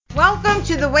Welcome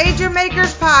to the Wager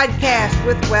Makers Podcast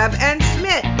with Web and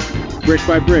Smitt. Brick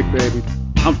by brick, baby.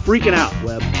 I'm freaking out,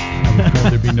 Web. I was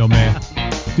told there'd be no man.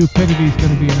 Stupidity's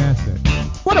going to be an asset.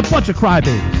 What a bunch of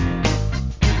crybabies.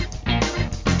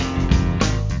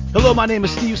 Hello, my name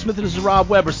is Steve Smith, and this is Rob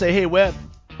Weber. Say hey, Web.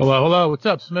 Hello. What's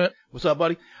up, Smith? What's up,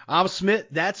 buddy? I'm Smith,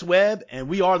 that's Webb, and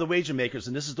we are the Wager Makers,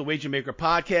 and this is the Wager Maker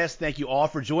Podcast. Thank you all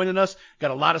for joining us.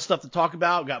 Got a lot of stuff to talk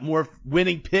about. Got more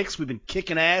winning picks. We've been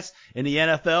kicking ass in the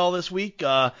NFL this week.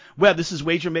 Webb, this is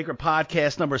Wager Maker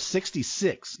Podcast number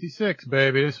 66. 66,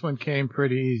 baby. This one came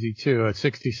pretty easy, too. At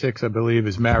 66, I believe,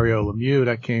 is Mario Lemieux.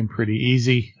 That came pretty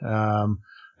easy.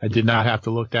 I did not have to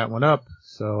look that one up,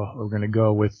 so we're going to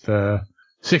go with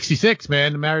 66,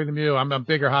 man, to Mario Lemieux. I'm a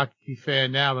bigger hockey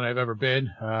fan now than I've ever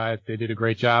been. They did a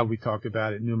great job. We talked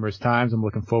about it numerous times. I'm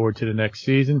looking forward to the next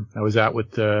season. I was out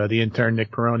with the intern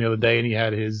Nick Perrone the other day, and he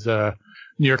had his New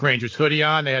York Rangers hoodie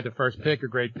on. They had the first pick, a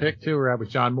great pick, too. We're out with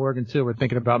John Morgan, too. We're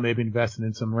thinking about maybe investing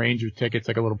in some Rangers tickets,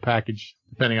 like a little package,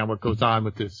 depending on what goes on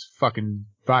with this fucking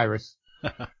virus,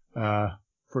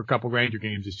 for a couple Ranger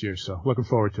games this year. So looking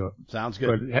forward to it. Sounds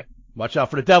good. But, watch out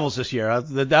for the Devils this year.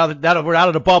 Now that we're out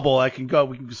of the bubble, we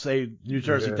can say New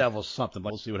Jersey Devils something.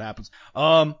 We'll see what happens.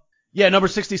 Number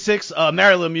 66,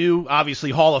 Mario Lemieux,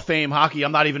 obviously Hall of Fame hockey.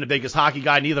 I'm not even the biggest hockey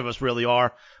guy. Neither of us really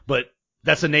are. But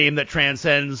that's a name that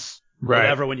transcends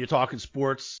whatever when you're talking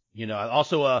sports. You know,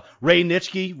 also Ray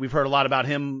Nitschke. We've heard a lot about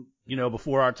him,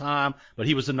 before our time. But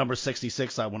he was the number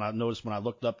 66 when I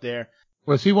looked up there.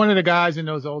 Was he one of the guys in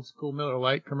those old school Miller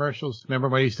Lite commercials? Remember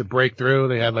when he used to break through?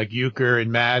 They had like Euchre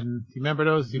and Madden. Do you remember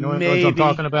those? Do you know what those I'm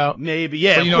talking about? Maybe,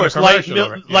 yeah. Well, of course,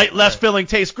 light, less filling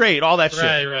tastes great. All that shit.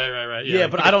 Right. Yeah,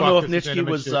 but I don't know if Nitschke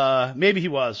was. Maybe he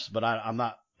was, but I'm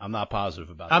not positive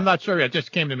about that. I'm not sure. It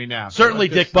just came to me now. Certainly,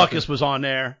 Dick Butkus was on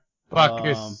there.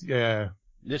 Butkus, yeah.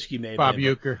 Nitschke maybe. Bob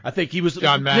Euchre. I think he was.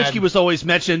 John Madden. Nitschke was always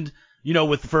mentioned,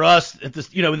 for us at this,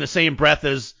 in the same breath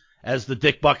as the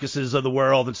Dick Butkuses of the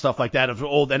world and stuff like that, of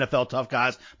old NFL tough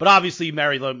guys. But obviously,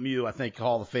 Mario Lemieux, I think,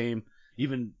 Hall of Fame,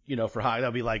 even, for hockey,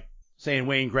 that'd be like saying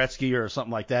Wayne Gretzky or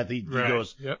something like that. He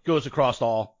goes across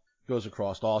all.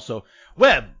 So,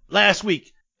 Webb, last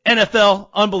week, NFL,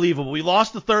 unbelievable. We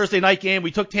lost the Thursday night game.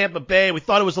 We took Tampa Bay. We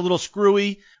thought it was a little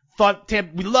screwy.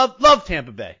 We love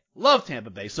Tampa Bay. Love Tampa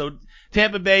Bay. So,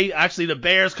 Tampa Bay, actually, the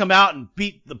Bears come out and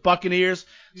beat the Buccaneers.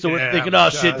 So we're thinking,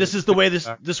 shit, this is the way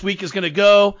this week is going to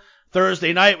go.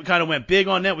 Thursday night, we kind of went big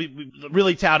on that. We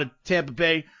really touted Tampa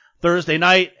Bay Thursday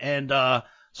night. And,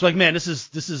 man, this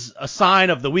is a sign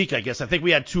of the week, I guess. I think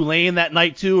we had Tulane that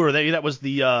night too, or that was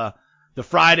the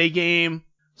Friday game,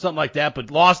 something like that,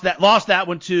 but lost that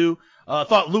one too.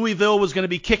 Thought Louisville was going to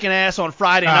be kicking ass on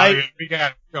Friday night. Yeah, we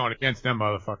got going against them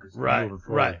motherfuckers.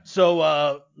 Right.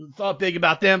 So, thought big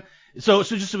about them. So it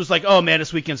was like, oh man,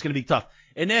 this weekend's going to be tough.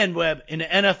 And then, Webb, in the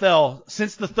NFL,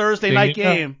 since the Thursday night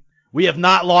game, we have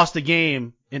not lost a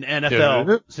game in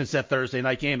NFL since that Thursday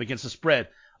night game against the spread.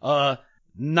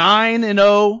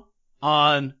 9-0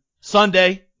 on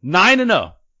Sunday.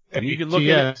 9-0. And you can look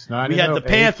at it. We had the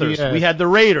Panthers. We had the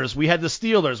Raiders. We had the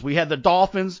Steelers. We had the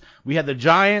Dolphins. We had the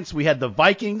Giants. We had the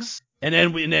Vikings. And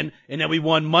then we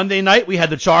won Monday night. We had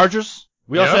the Chargers.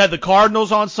 We also had the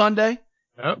Cardinals on Sunday.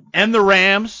 Yep. And the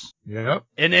Rams. Yep.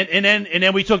 And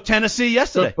then we took Tennessee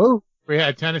yesterday. We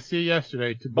had Tennessee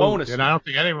yesterday to bonus, and I don't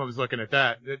think anyone was looking at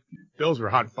that. Bills were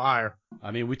hot fire.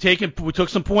 I mean, we took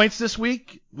some points this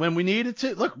week when we needed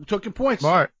to. Look, we took your points.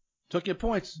 Smart. Took your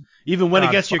points. Even went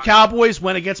against your Cowboys,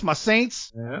 went against my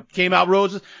Saints. Yeah. Came out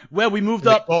roses. Well, we moved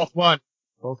up. Both won.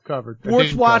 Both covered.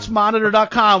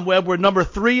 SportsWatchMonitor.com, Webb, we're number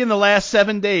 3 in the last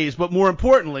 7 days, but more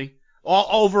importantly,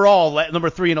 overall, number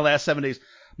 3 in the last 7 days.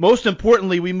 Most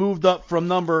importantly, we moved up from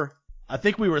I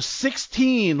think we were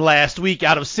 16 last week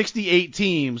out of 68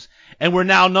 teams, and we're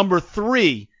now number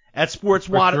 3 at Sports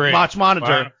Watch Monitor.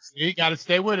 Wow. You got to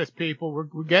stay with us, people.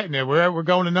 We're getting there. We're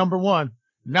going to number 1.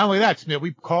 Not only that, Smith,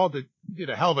 we did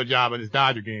a hell of a job in this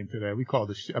Dodger game today. We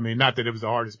called not that it was the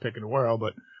hardest pick in the world,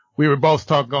 but we were both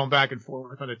going back and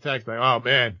forth on the text, like, oh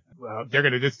man, well, they're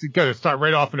going to start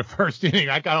right off in the first inning.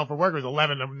 I got home from work, it was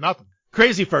 11-0.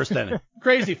 Crazy first inning.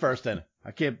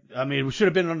 We should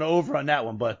have been on the over on that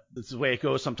one, but this is the way it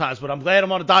goes sometimes. But I'm glad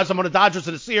I'm on the Dodgers. I'm on the Dodgers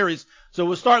in the series, so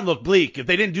we're starting to look bleak. If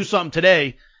they didn't do something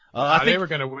today, I think they were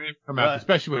going to win, come out,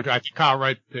 especially with Kyle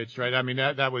Wright pitched, right? I mean,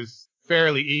 that was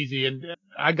fairly easy, and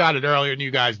I got it earlier than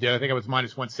you guys did. I think it was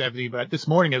minus 170, but this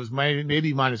morning it was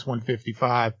maybe minus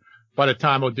 155. By the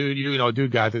time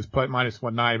dude got this minus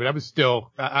 190, but I was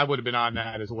still, I would have been on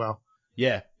that as well.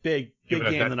 Yeah, big game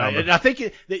tonight. And I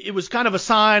think it was kind of a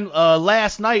sign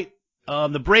last night.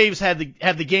 The Braves had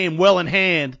the game well in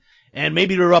hand, and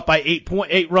maybe they were up by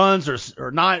 8 runs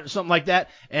or 9 or something like that.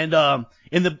 And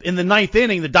in the ninth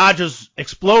inning, the Dodgers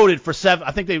exploded for 7.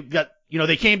 I think they got,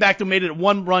 they came back to made it a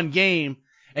 1-run game,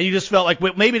 and you just felt like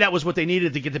maybe that was what they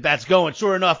needed to get the bats going.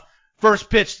 Sure enough, first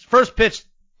pitch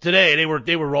today, they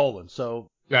were rolling. So.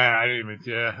 Yeah, I didn't even.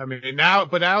 Yeah, I mean now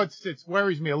it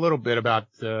worries me a little bit about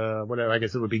whatever. I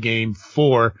guess it would be game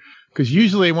 4, because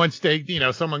usually once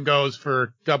someone goes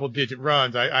for double-digit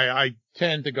runs, I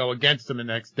tend to go against them the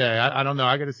next day. I don't know.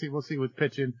 I got to see. We'll see what's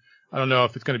pitching. I don't know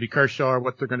if it's going to be Kershaw or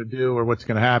what they're going to do or what's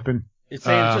going to happen. It's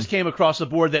saying it just came across the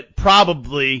board that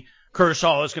probably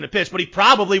Kershaw is going to pitch, but he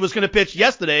probably was going to pitch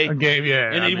yesterday. Game,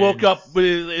 yeah. And he woke up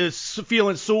with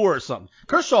feeling sore or something.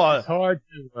 Kershaw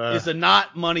is a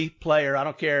not money player. I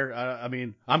don't care. I'm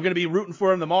going to be rooting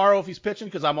for him tomorrow if he's pitching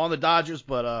because I'm on the Dodgers.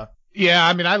 But yeah,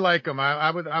 I like him.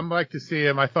 I'd like to see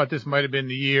him. I thought this might have been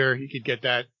the year he could get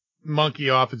that monkey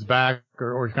off his back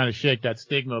or kind of shake that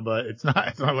stigma, but it's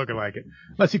not looking like it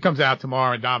unless he comes out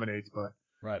tomorrow and dominates. But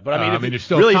right. But if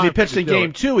he pitched in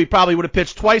game 2, he probably would have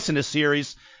pitched twice in this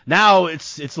series. Now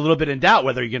it's a little bit in doubt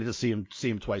whether you're going to see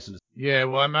him twice in this. Yeah,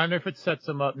 well, I wonder if it sets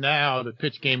them up now to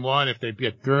pitch game 1 if they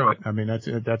get through it. I mean, that's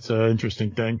an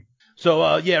interesting thing.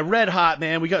 So red hot,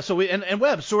 man. We got and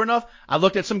Webb. Sure enough, I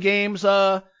looked at some games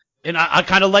and I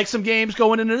kind of like some games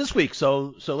going into this week.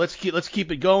 So let's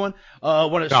keep it going.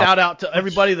 Want to shout out to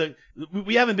everybody that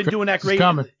we haven't been doing that great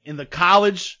in the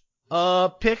college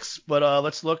picks, but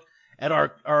let's look at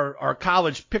our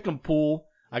college pick'em pool.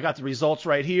 I got the results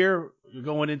right here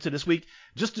going into this week.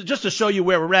 Just to show you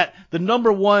where we're at. The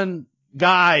number 1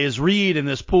 guy is Reed in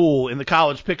this pool, in the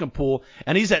college pick'em pool,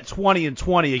 and he's at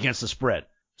 20-20 against the spread.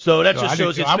 So that just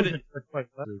shows you. I was in first place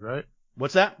last week, right?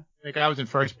 What's that? I think I was in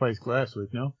first place last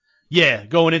week, no? Yeah,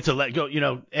 going into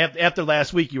after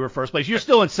last week you were first place. You're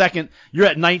still in second. You're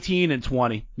at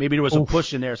 19-20. Maybe there was a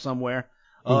push in there somewhere.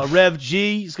 Rev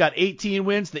G's got 18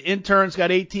 wins. The intern's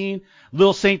got 18.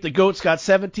 Lil Saint the Goat's got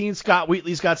 17. Scott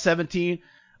Wheatley's got 17.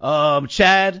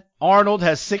 Chad Arnold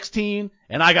has 16,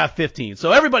 and I got 15.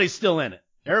 So everybody's still in it.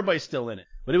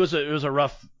 But it was a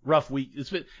rough week.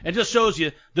 It just shows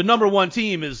you the number 1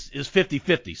 team is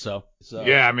 50-50. So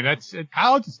yeah, I mean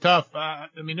college is tough.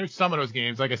 There's some of those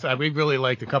games. Like I said, we really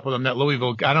liked a couple of them. That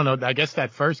Louisville, I don't know. I guess that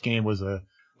first game was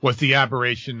the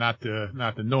aberration, not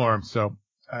the norm. So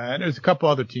there's a couple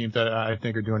other teams that I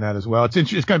think are doing that as well. It's going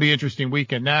to be an interesting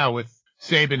weekend now with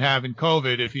Saban having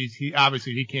COVID. If he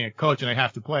obviously can't coach and they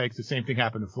have to play, because the same thing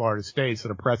happened to Florida State. So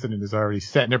the precedent is already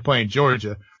set, and they're playing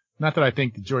Georgia. Not that I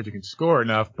think that Georgia can score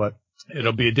enough, but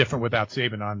it'll be different without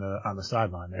Saban on the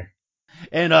sideline there.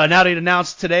 And now they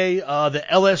announced today the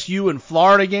LSU and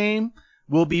Florida game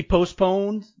will be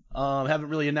postponed. Haven't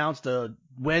really announced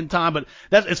when time, but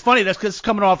it's funny. That's because it's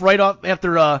coming off right off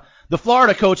after the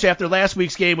Florida coach after last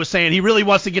week's game was saying he really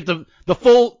wants to get the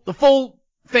full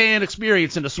fan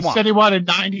experience in the Swamp. He said he wanted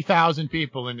 90,000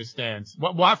 people in the stands.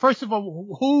 Why, first of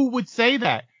all, who would say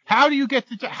that? How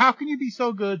can you be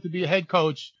so good to be a head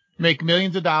coach, make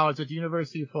millions of dollars at the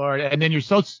University of Florida, and then you're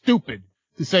so stupid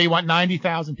to say you want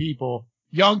 90,000 people,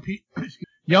 young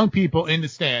people in the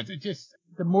stands? It just,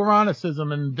 the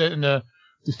moronicism and the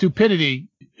stupidity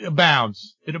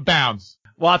abounds. It abounds.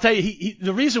 Well, I'll tell you,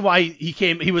 the reason why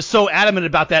he was so adamant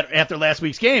about that after last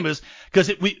week's game is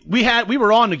because we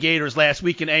were on the Gators last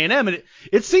week in A&M, and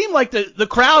it seemed like the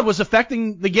crowd was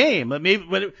affecting the game.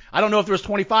 Maybe I don't know if there was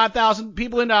 25,000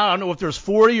 people in there. I don't know if there was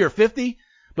 40 or 50,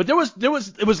 but it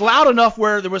was loud enough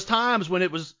where there was times when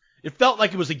it felt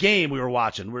like it was a game we were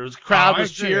watching, where the crowd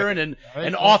was cheering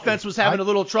and offense was having a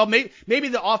little trouble. Maybe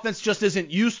the offense just isn't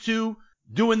used to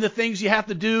doing the things you have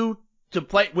to do to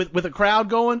play with a crowd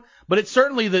going, but it's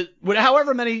certainly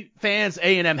however many fans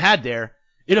A&M had there,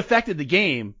 it affected the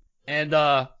game. And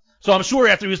so I'm sure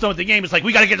after he was done with the game, it's like,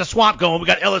 we got to get the Swamp going. We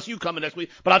got LSU coming next week.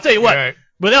 But I'll tell you what,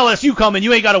 with LSU coming,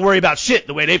 you ain't got to worry about shit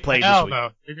the way they played this week. No,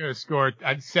 they're going to score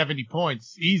 70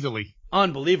 points easily.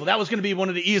 Unbelievable. That was going to be one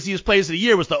of the easiest plays of the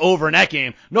year, was the over in that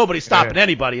game. Nobody's stopping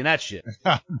anybody in that shit.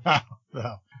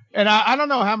 No. And I don't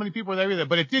know how many people were there either,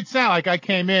 but it did sound like I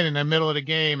came in the middle of the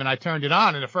game and I turned it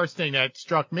on, and the first thing that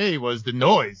struck me was the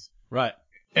noise. Right.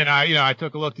 And I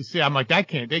took a look to see. I'm like, they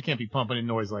can't be pumping in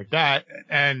noise like that.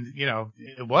 And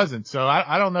it wasn't. So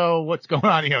I don't know what's going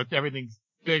on. Everything's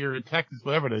bigger in Texas,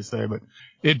 whatever they say, but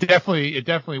it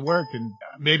definitely worked. And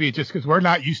maybe it's just because we're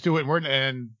not used to it,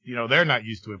 and they're not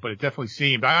used to it, but it definitely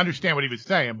seemed. I understand what he was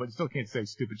saying, but still can't say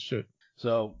stupid shit.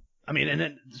 So and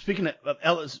then speaking of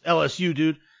LSU,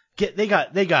 dude. They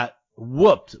got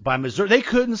whooped by Missouri. They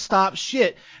couldn't stop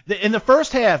shit. In the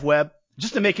first half, Webb,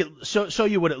 just to make it show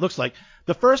you what it looks like,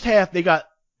 the first half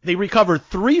they recovered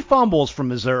 3 fumbles from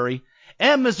Missouri,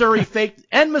 and Missouri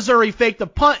faked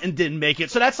the punt and didn't make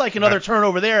it. So that's like another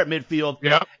turnover there at midfield.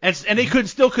 Yeah. And they couldn't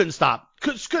stop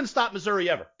Missouri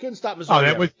ever. Couldn't stop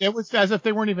Missouri. It was as if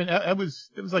they weren't even. It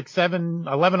was like 11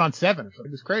 on 7 or something.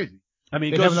 It was crazy. I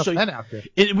mean, they have enough men out there.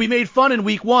 We made fun in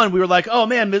week 1. We were like, oh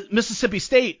man, Mississippi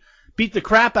State beat the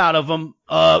crap out of them.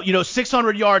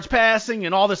 600 yards passing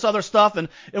and all this other stuff. And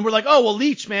we're like, oh well,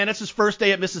 Leach, man, that's his first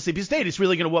day at Mississippi State. He's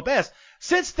really gonna whoop ass.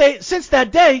 Since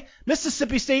that day,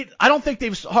 Mississippi State, I don't think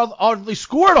they've hardly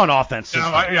scored on offense. No,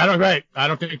 I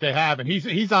don't think they have. And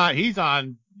he's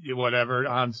on whatever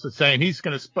on saying he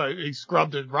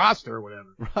scrubbed his roster or whatever.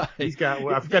 Right. He's got.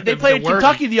 I forget they played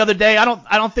Kentucky the other day. I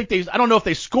don't know if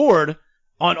they scored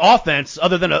on offense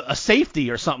other than a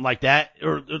safety or something like that,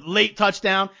 or a late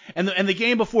touchdown. And the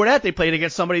game before that, they played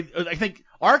against somebody, I think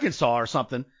Arkansas or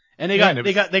something, and they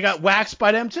got waxed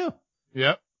by them too.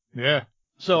 Yep. Yeah.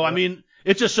 So I mean,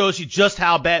 it just shows you just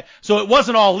how bad. So it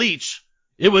wasn't all Leach.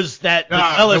 It was that the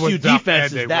LSU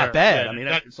defense is that bad. Yeah, I mean,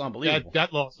 it's unbelievable.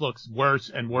 That loss looks worse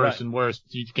and worse and worse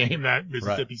each game that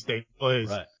Mississippi State plays.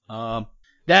 Right.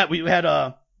 That we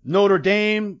had Notre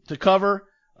Dame to cover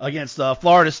against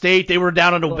Florida State. They were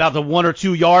down on about the 1 or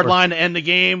 2 yard line to end the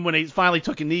game when they finally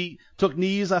took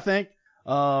knees, I think.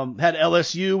 Had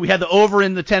LSU. We had the over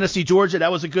in the Tennessee Georgia.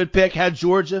 That was a good pick. Had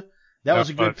Georgia. That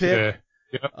was a good pick.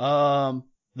 Yeah.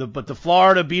 But the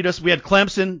Florida beat us. We had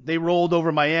Clemson. They rolled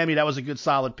over Miami. That was a good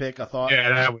solid pick, I thought.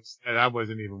 Yeah, I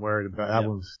wasn't even worried about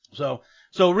that. Yeah.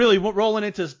 So really rolling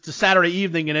into Saturday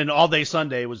evening and then all day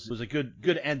Sunday was a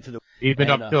good end to the even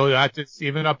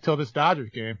up till this Dodgers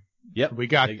game. Yep. We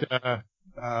got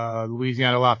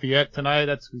Louisiana Lafayette tonight.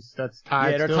 That's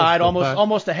tied. Yeah, they're still, tied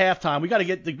almost to halftime. We got to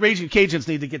get the Raging Cajuns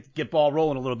need to get ball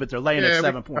rolling a little bit. They're laying at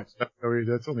 7 points.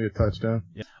 That's only a touchdown.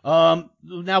 Yeah.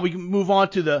 Now we can move on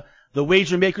to the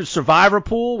Wager Makers Survivor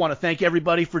Pool. Want to thank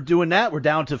everybody for doing that. We're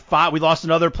down to 5. We lost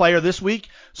another player this week,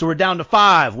 so we're down to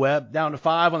 5. Webb, down to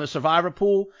 5 on the Survivor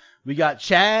Pool. We got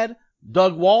Chad,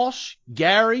 Doug Walsh,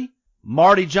 Gary,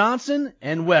 Marty Johnson,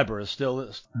 and Weber is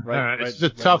still right. It's a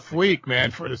tough week,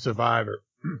 man, for the Survivor.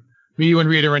 Me and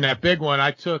Rita are in that big one.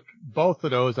 I took both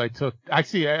of those. So I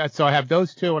have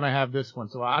those 2 and I have this one.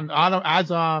 So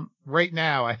right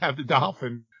now, I have the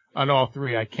Dolphins on all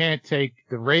 3. I can't take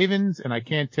the Ravens and I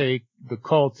can't take the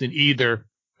Colts in either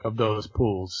of those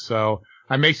pools. So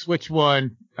I may switch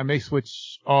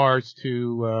ours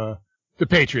to the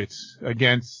Patriots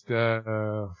against who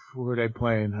are they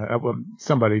playing?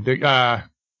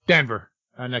 Denver.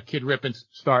 And that Kid Rippon's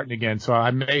starting again. So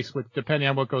I may switch depending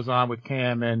on what goes on with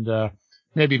Cam and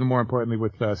maybe even more importantly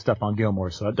with Stephon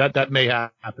Gilmore. So that may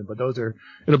happen, but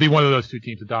it'll be one of those 2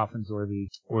 teams, the Dolphins or the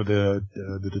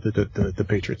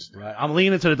Patriots. Right. I'm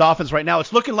leaning to the Dolphins right now.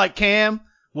 It's looking like Cam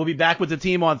will be back with the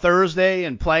team on Thursday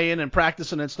and playing and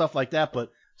practicing and stuff like that,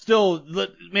 but still,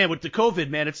 man, with the COVID,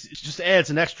 man, it just adds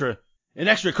an extra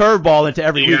curveball into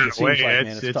every week. It seems like, man,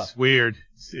 it's tough. Weird.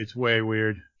 It's way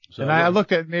weird. So, and I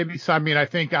looked at I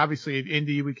think obviously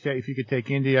Indy, if you could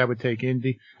take Indy, I would take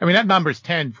Indy. I mean, that number's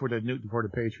 10 for the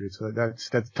Patriots. So that's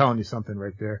telling you something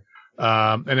right there.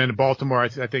 And then the Baltimore, I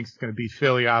think is going to beat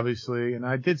Philly, obviously. And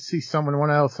I did see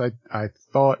one else I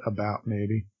thought about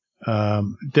maybe.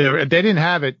 They didn't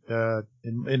have it,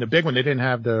 in the big one, they didn't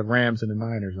have the Rams and the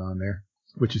Niners on there,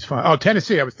 which is fine. Oh,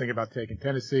 Tennessee, I was thinking about taking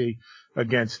Tennessee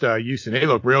against Houston. They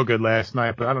looked real good last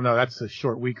night, but I don't know. That's a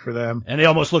short week for them. And they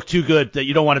almost look too good that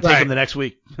you don't want to take them the next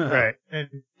week. Right.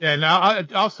 And I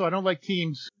don't like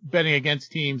teams betting against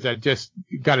teams that just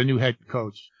got a new head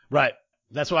coach. Right.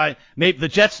 That's why maybe the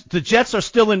Jets are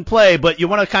still in play, but you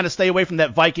want to kind of stay away from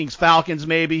that Vikings Falcons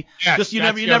maybe. Yeah, just you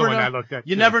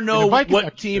never know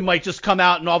what team might just come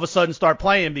out and all of a sudden start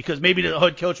playing because maybe the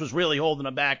head coach was really holding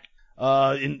them back.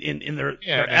 In their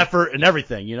effort and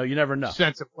everything, you never know.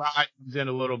 Sense of pride comes in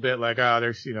a little bit, like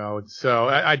there's, So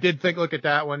I did look at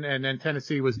that one, and then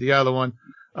Tennessee was the other one.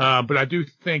 But I do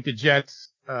think the Jets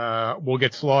will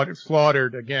get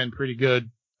slaughtered again, pretty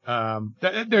good.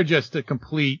 They're just a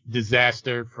complete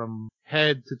disaster from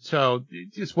head to toe.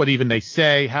 Just what even they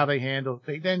say, how they handle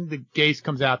things. Then the Gase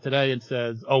comes out today and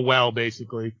says, "Oh well,"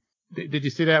 basically. Did you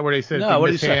see that where they said they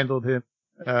mishandled him?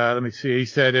 Let me see. He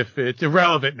said if it's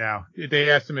irrelevant now. They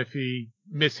asked him if he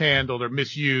mishandled or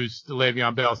misused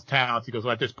Le'Veon Bell's talents. He goes,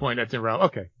 well, at this point, that's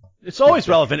irrelevant. Okay. It's always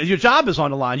relevant. Your job is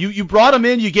on the line. You brought him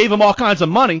in. You gave him all kinds of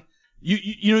money.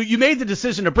 You made the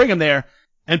decision to bring him there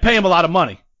and pay him a lot of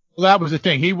money. Well, that was the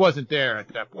thing. He wasn't there at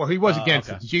that point. Or he was against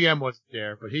it. The GM wasn't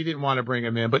there, but he didn't want to bring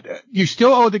him in. But you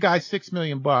still owe the guy $6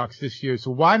 million this year.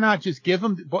 So why not just give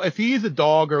him, if he is a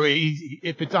dog or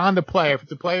if it's on the player, if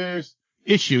the player's,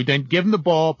 issue, then give him the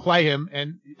ball, play him.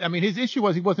 And I mean, his issue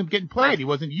was he wasn't getting played. He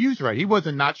wasn't used right. He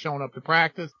wasn't not showing up to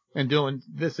practice and doing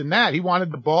this and that. He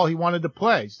wanted the ball. He wanted to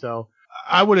play. So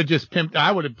I would have just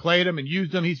I would have played him and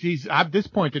used him. He's at this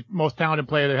point the most talented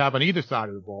player they have on either side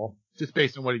of the ball, just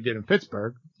based on what he did in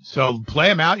Pittsburgh. So play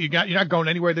him out. You're not going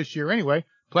anywhere this year anyway.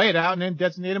 Play it out and then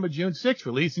designate him a June 6th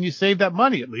release, and you save that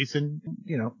money at least, and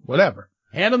whatever.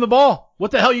 Hand him the ball.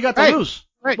 What the hell you got to lose?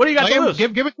 Right. What do you got to lose?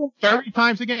 Give it to him 30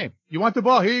 times a game. You want the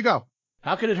ball? Here you go.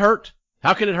 How could it hurt?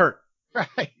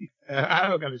 Right. I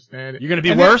don't understand it. You're going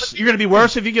to be worse. You're going to be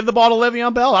worse if you give the ball to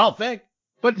Le'Veon Bell. I don't think.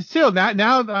 But still,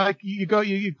 now, like you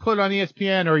put it on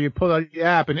ESPN or you put it on the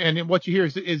app, and what you hear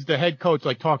is the head coach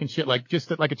like talking shit, like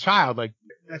just like a child. Like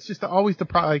that's just always the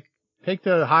problem. Like take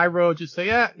the high road, just say,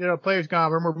 player's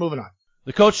gone, we're moving on.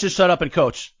 The coach just shut up and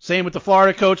coach. Same with the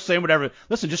Florida coach. Same whatever.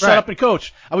 Listen, just shut up and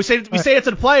coach. And we say it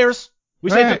to the players. We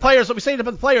say it to the players. We say it to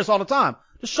the players all the time.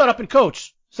 Just shut up and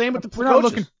coach. Same with the coaches. We're not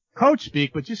looking coach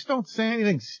speak, but just don't say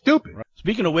anything stupid. Right.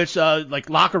 Speaking of which, like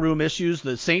locker room issues,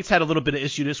 the Saints had a little bit of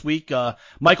issue this week.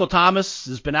 Michael Thomas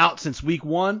has been out since week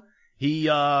 1. He,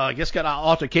 I guess got an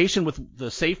altercation with the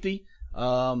safety.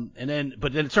 But then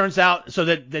it turns out, so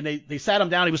that then they sat him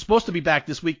down. He was supposed to be back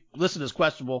this week, listed as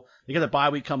questionable. They got a bye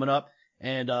week coming up.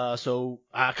 And, so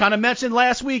I kind of mentioned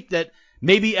last week that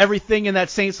maybe everything in that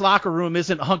Saints locker room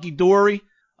isn't hunky-dory,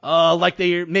 like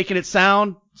they're making it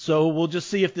sound. So we'll just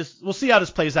see we'll see how this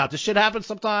plays out. This shit happens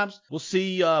sometimes. We'll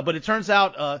see, but it turns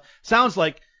out, sounds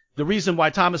like the reason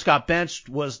why Thomas got benched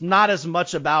was not as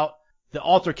much about the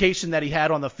altercation that he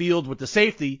had on the field with the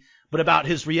safety, but about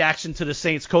his reaction to the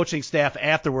Saints coaching staff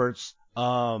afterwards.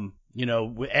 After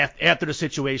the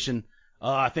situation,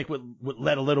 I think what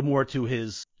led a little more to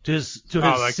his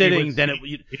sitting than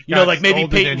like maybe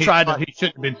Peyton tried to. He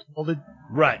shouldn't have been scolded.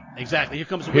 Right, exactly. Here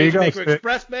comes the Wagemaker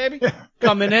Express, baby,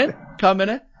 coming in.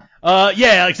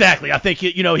 Yeah, exactly. I think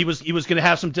he was going to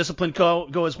have some discipline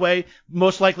go his way.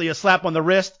 Most likely a slap on the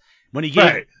wrist when he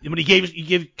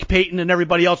gave Peyton and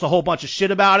everybody else a whole bunch of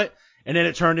shit about it, and then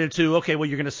it turned into, okay, well,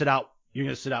 you're going to sit out. You're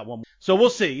going to sit out one more. So we'll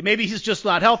see. Maybe he's just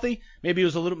not healthy. Maybe it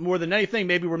was a little more than anything.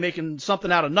 Maybe we're making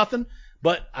something out of nothing.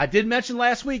 But I did mention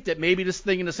last week that maybe this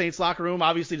thing in the Saints locker room,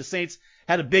 obviously the Saints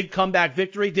had a big comeback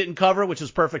victory, didn't cover, which was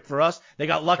perfect for us. They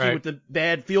got lucky with the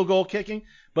bad field goal kicking.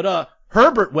 But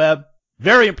Herbert Webb,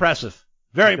 very impressive.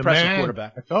 Very impressive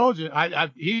quarterback. I told you,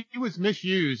 he was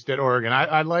misused at Oregon.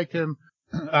 I liked him.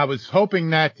 I was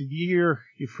hoping that the year,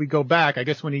 if we go back, I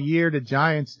guess when the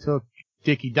Giants took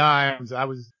Dickie Dimes,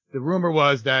 the rumor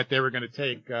was that they were going to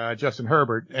take Justin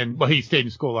Herbert, and he stayed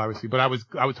in school obviously. But I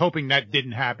was hoping that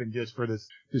didn't happen just for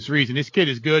this reason. This kid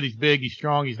is good. He's big. He's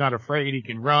strong. He's not afraid. He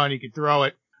can run. He can throw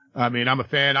it. I mean, I'm a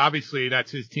fan. Obviously,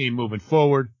 that's his team moving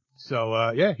forward.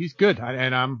 So he's good,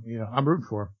 and I'm rooting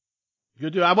for him.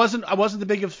 Good dude. I wasn't the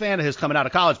biggest fan of his coming out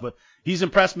of college, but he's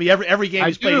impressed me every game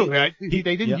he's played.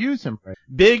 They didn't use him right.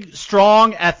 Big,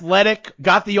 strong, athletic,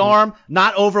 got the arm,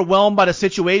 not overwhelmed by the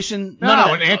situation.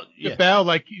 Bell,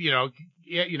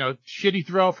 shitty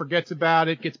throw, forgets about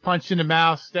it, gets punched in the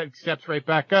mouth, steps right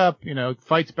back up,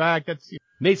 fights back.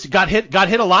 Got hit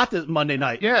a lot this Monday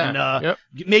night. Yeah.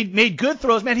 And made good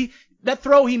throws, man. That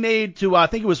throw he made to I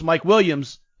think it was Mike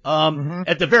Williams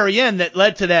at the very end that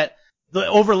led to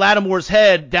over Lattimore's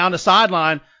head down the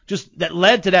sideline, just that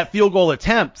led to that field goal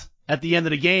attempt at the end of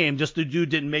the game. Just the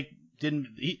dude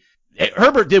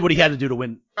Herbert did what he had to do to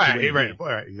win. Right,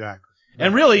 exactly.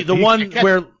 And really, the one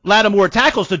where Lattimore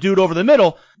tackles the dude over the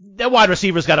middle, that wide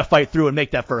receiver's got to fight through and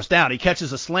make that first down. He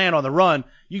catches a slant on the run.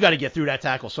 You got to get through that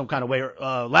tackle some kind of way.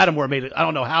 Lattimore made it. I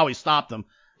don't know how he stopped him.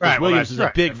 Right, Williams is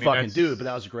a big fucking dude, but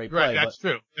that was a great play. Right, that's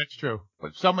true.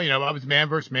 But I was man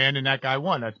versus man, and that guy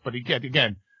won.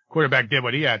 Again, quarterback did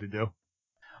what he had to do.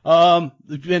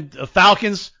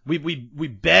 Falcons, we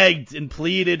begged and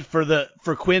pleaded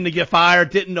for Quinn to get fired.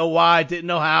 Didn't know why, didn't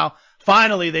know how.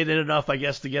 Finally, they did enough, I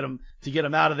guess, to get him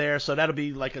out of there. So that'll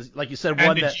be like you said,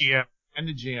 and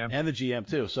the GM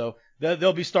too. So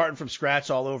they'll be starting from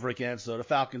scratch all over again. So the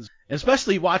Falcons,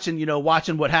 especially watching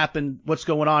what happened, what's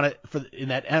going on in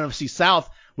that NFC South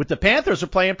with the Panthers, are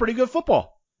playing pretty good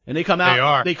football. And they come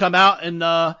out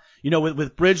and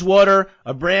with Bridgewater,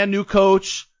 a brand new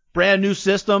coach, brand new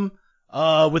system,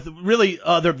 with really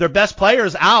their best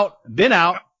players been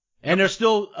out, and they're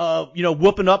still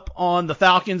whooping up on the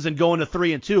Falcons and going to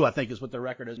 3-2, I think is what their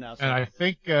record is now. So. And I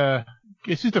think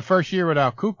this is the first year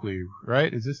without Kuechly,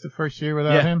 right? Is this the first year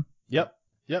without him? Yep.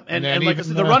 And like I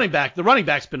said, the running back's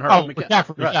been hurt.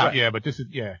 McCaffrey's out, yeah, but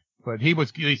but he was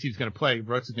at least he was going to play.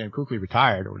 What's his name? Kuechly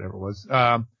retired or whatever it was.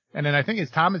 And then I think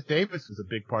Thomas Davis was a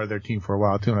big part of their team for a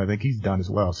while too, and I think he's done as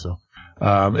well. So,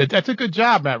 That's a good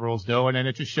job Matt Rule's doing, and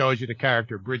it just shows you the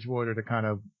character of Bridgewater to kind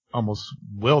of almost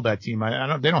will that team.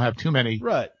 They don't have too many.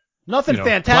 Right. Nothing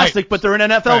fantastic, but they're an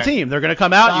NFL team. They're going to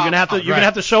come out. You're going to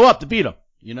have to show up to beat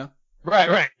them.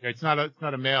 Right. It's not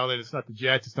a mail. It's not the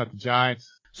Jets. It's not the Giants.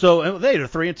 So they're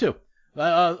 3-2.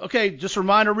 Okay, just a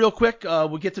reminder real quick.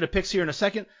 We'll get to the picks here in a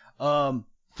second.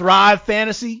 Thrive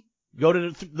Fantasy. Go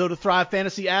to the Thrive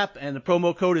Fantasy app, and the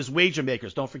promo code is Wager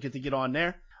Makers. Don't forget to get on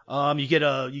there. You get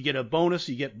a bonus.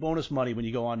 You get bonus money when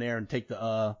you go on there and take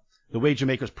the Wager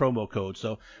Makers promo code.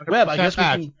 So, Webb, I guess we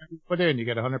can put in. You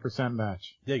get 100%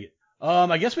 match. Dig it.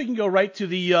 I guess we can go right to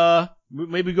the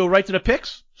maybe go right to the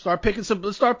picks.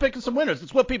 Let's start picking some winners.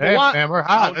 It's what people want. Man, we're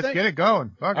hot. Let's get it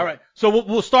going. All right. So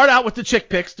we'll start out with the chick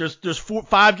picks. There's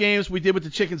 5 games we did with the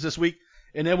chickens this week,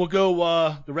 and then we'll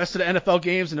go the rest of the NFL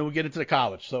games, and then we'll get into the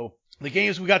college. So the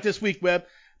games we got this week, Webb,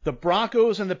 the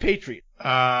Broncos and the Patriots.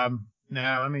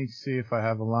 Now let me see if I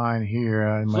have a line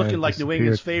here. It's looking like New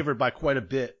England's favored by quite a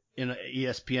bit in an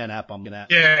ESPN app I'm looking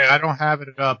at. Yeah, I don't have it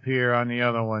up here on the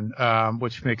other one,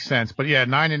 which makes sense. But yeah,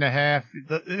 9.5.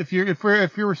 If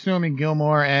you're assuming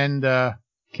Gilmore and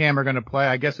Cam are going to play,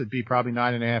 I guess it'd be probably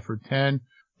 9.5 or 10.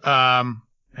 Man,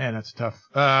 that's tough.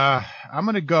 I'm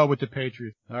going to go with the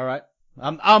Patriots. All right.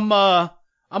 I'm a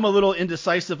little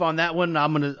indecisive on that one.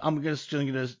 I'm just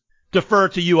going to defer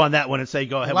to you on that one and say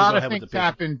go ahead. A lot of things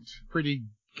happened pretty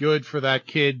good for that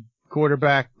kid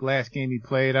quarterback last game he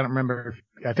played. I don't remember.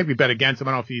 I think we bet against him.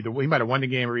 I don't know if he might have won the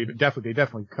game or even they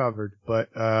definitely covered.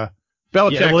 But Belichick.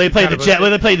 Yeah, well, they played the Jets.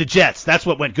 Well, they played the Jets. That's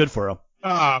what went good for him.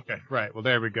 Oh, okay, right. Well,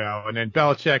 there we go. And then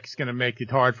Belichick's going to make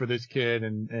it hard for this kid.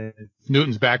 And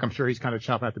Newton's back. I'm sure he's kind of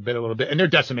chomping at the bit a little bit. And they're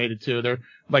decimated too. They're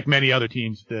like many other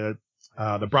teams. The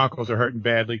Broncos are hurting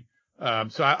badly.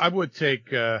 So I would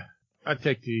take I'd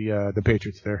take the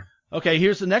Patriots there. Okay,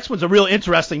 here's the next one's a real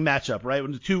interesting matchup, right?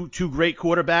 With two great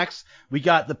quarterbacks. We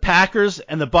got the Packers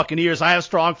and the Buccaneers. I have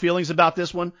strong feelings about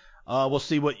this one. We'll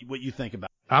see what you think about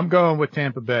it. I'm going with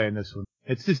Tampa Bay in this one.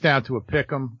 It's just down to a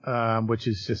pick'em, which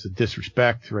is just a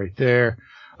disrespect right there.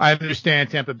 I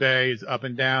understand Tampa Bay is up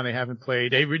and down. They haven't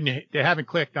played. They haven't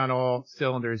clicked on all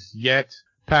cylinders yet.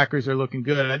 Packers are looking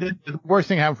good. And the worst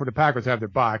thing happened for the Packers to have their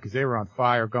bye because they were on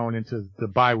fire going into the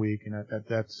bye week, and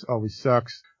that's always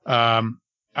sucks.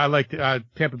 I like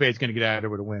Tampa Bay is going to get out of there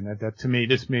with a win. That to me,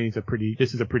 this is a pretty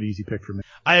easy pick for me.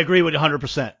 I agree with you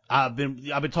 100%. I've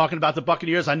been talking about the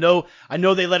Buccaneers. I know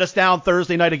they let us down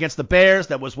Thursday night against the Bears.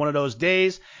 That was one of those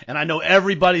days, and I know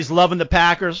everybody's loving the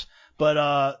Packers,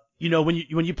 but when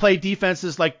you play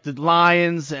defenses like the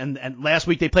Lions and last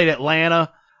week they played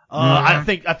Atlanta. I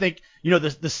think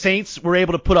the Saints were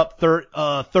able to put up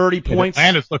 30 points.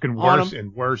 Atlanta's looking worse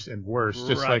and worse and worse,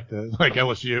 just like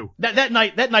LSU. That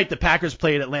night the Packers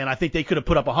played Atlanta. I think they could have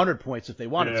put up 100 points if they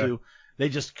wanted to. They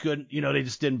just couldn't. They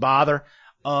just didn't bother.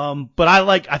 But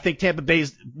I think Tampa Bay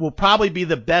will probably be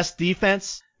the best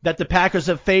defense that the Packers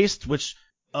have faced, which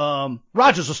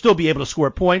Rodgers will still be able to score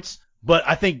points, but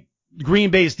I think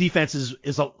Green Bay's defense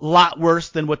is a lot worse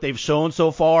than what they've shown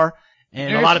so far.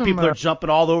 And a lot of people are jumping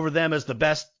all over them as the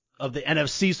best of the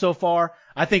NFC so far.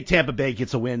 I think Tampa Bay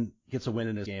gets a win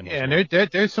in this game. Yeah, and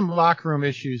there's some locker room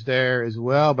issues there as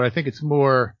well, but I think it's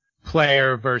more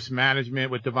player versus management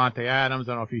with Devontae Adams.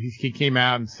 I don't know if he came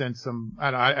out and sent some.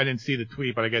 I didn't see the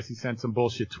tweet, but I guess he sent some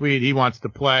bullshit tweet. He wants to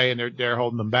play, and they're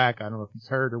holding him back. I don't know if he's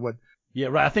hurt or what. Yeah,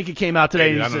 right. I think it came out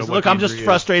today. And he says, "Look, I'm just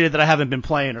frustrated that I haven't been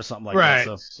playing or something like that."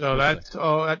 Right. So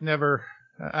that never.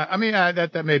 I mean,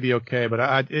 that may be okay,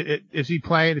 but if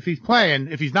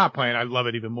he's not playing, I'd love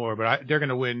it even more. But they're going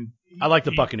to win. I like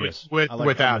the Buccaneers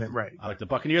without it, right? I like the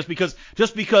Buccaneers because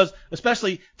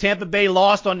especially Tampa Bay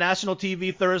lost on national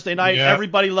TV Thursday night. Yeah.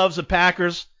 Everybody loves the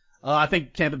Packers. I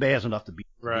think Tampa Bay has enough to beat.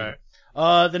 Right.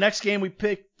 The next game we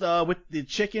picked with the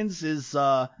Chickens is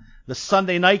the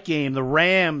Sunday night game. The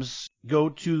Rams go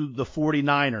to the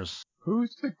 49ers.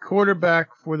 Who's the quarterback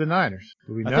for the Niners?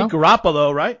 Do we know? I think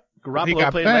Garoppolo, right? Garoppolo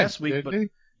played benched, last week,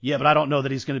 but I don't know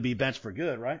that he's going to be benched for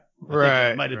good, right? I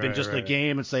think it might have been just a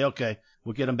game and say, okay,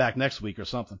 we'll get him back next week or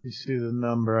something. You see the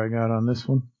number I got on this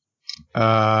one?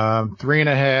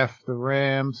 3.5, the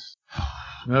Rams.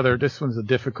 This one's a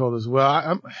difficult as well.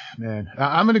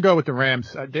 I'm going to go with the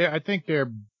Rams. I think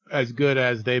they're as good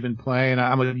as they've been playing.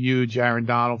 I'm a huge Aaron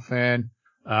Donald fan.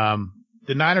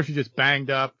 The Niners are just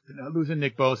banged up. Losing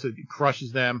Nick Bosa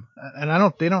crushes them,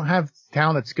 and they don't have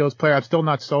talented skills player. I'm still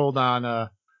not sold on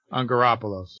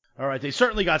Garoppolo. All right, they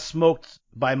certainly got smoked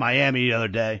by Miami the other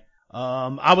day.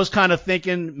 I was kind of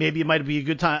thinking maybe it might be a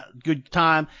good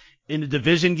time in a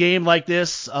division game like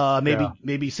this.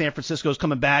 Maybe San Francisco's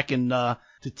coming back and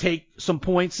take some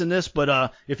points in this,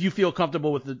 but if you feel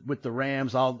comfortable with the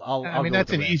Rams, I'll I mean, go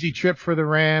that's with the an Rams. easy trip for the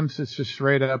Rams. It's just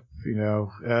straight up,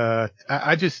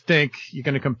 I just think you're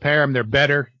going to compare them. They're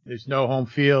better. There's no home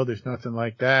field. There's nothing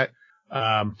like that.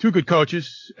 Two good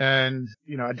coaches, and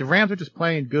the Rams are just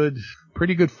playing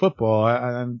pretty good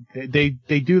football. They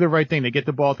do the right thing. They get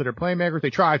the ball to their playmakers. They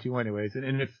try to, anyways.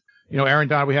 And if we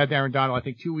had Aaron Donald, I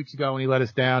think 2 weeks ago, and he let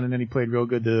us down, and then he played real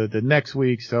good the next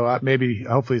week. So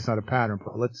hopefully it's not a pattern.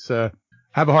 But let's have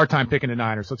a hard time picking the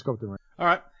Niners. Let's go with the Rams. All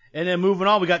right, and then moving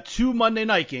on, we got 2 Monday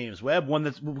night games. Webb,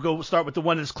 we'll start with the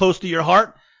one that's close to your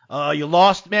heart. You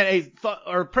lost, man. Hey,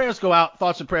 our prayers go out.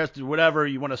 Thoughts and prayers to whatever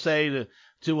you want to say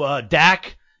to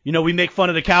Dak. We make fun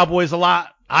of the Cowboys a lot.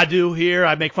 I do here.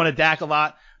 I make fun of Dak a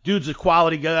lot. Dude's a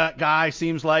quality guy.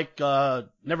 Seems like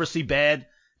never see bad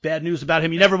news about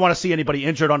him. You never want to see anybody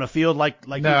injured on the field like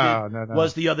he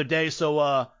was the other day. So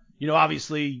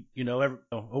obviously,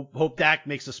 hope Dak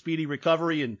makes a speedy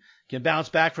recovery and can bounce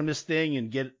back from this thing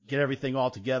and get everything all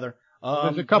together.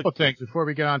 There's a couple things before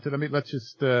we get on to let's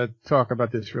just talk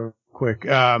about this real quick.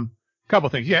 Couple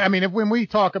things. Yeah, I mean, when we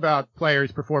talk about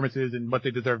players' performances and what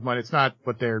they deserve money, it's not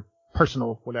what their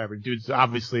personal whatever. Dude's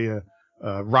obviously a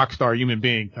rock star human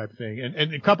being type thing.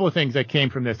 And a couple of things that came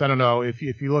from this. I don't know if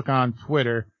you look on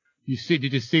Twitter,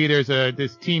 did you see there's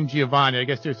this Team Giovanni? I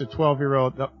guess there's a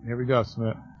 12-year-old. Oh, here we go,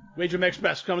 Smith. Wager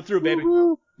Express coming through, baby.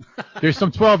 There's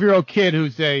some 12-year-old kid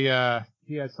who's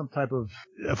he has some type of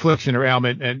affliction or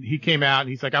ailment, and he came out and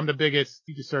he's like, I'm the biggest.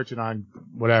 He's just searching on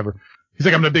whatever. He's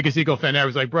like, I'm the biggest Eagle fan ever.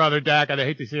 He's like, brother, Dak, I'd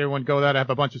hate to see everyone go that. I have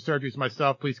a bunch of surgeries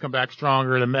myself. Please come back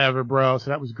stronger than ever, bro. So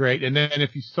that was great. And then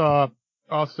if you saw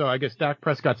also, I guess Dak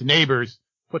Prescott's neighbors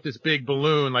put this big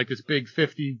balloon, like this big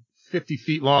 50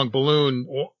 feet long balloon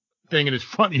thing in his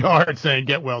front yard saying,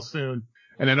 get well soon.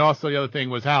 And then also the other thing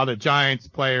was how the Giants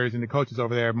players and the coaches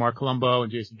over there, Mark Colombo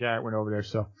and Jason Garrett went over there.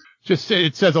 So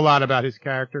it says a lot about his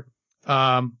character.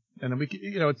 And then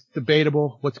it's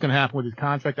debatable what's going to happen with his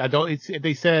contract.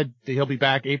 They said that he'll be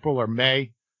back April or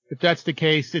May. If that's the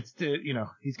case,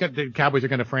 the Cowboys are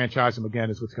going to franchise him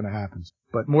again is what's going to happen.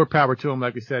 But more power to him.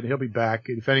 Like I said, he'll be back.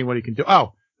 If anybody can do.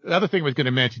 Oh, the other thing I was going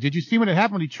to mention. Did you see when it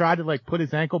happened when he tried to put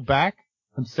his ankle back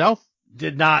himself?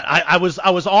 Did not. I was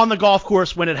on the golf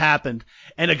course when it happened,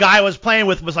 and a guy I was playing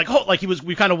with was like,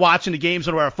 we kind of watching the games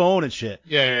on our phone and shit.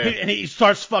 Yeah. And he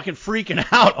starts fucking freaking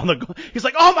out he's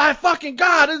like, oh my fucking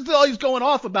God. He's going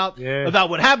off about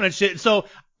what happened and shit. So,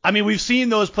 I mean, we've seen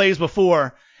those plays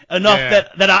before enough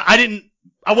that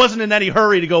I wasn't in any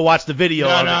hurry to go watch the video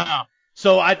of it. No.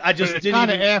 So I just didn't. It's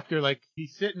kind of after,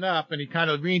 he's sitting up and he kind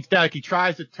of leans down, he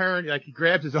tries to turn, he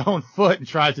grabs his own foot and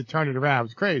tries to turn it around.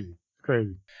 It's crazy.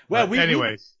 Well,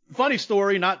 anyways, funny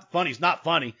story, not funny. It's not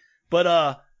funny,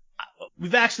 but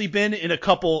we've actually been in a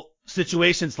couple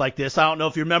situations like this. I don't know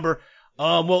if you remember.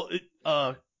 When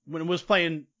it was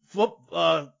playing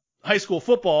high school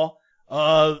football,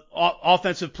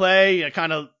 offensive play,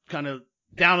 kind of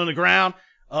down on the ground,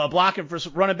 blocking for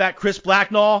running back Chris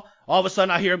Blacknall. All of a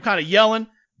sudden, I hear him kind of yelling,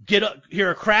 "Get up!"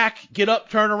 Hear a crack, get up,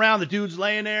 turn around. The dude's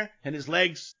laying there, and his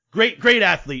legs. Great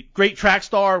athlete, great track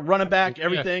star, running back,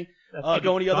 everything.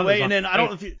 Going the other way. And then I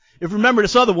don't know if you remember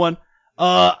this other one.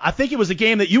 I think it was a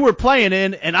game that you were playing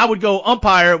in, and I would go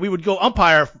umpire. We would go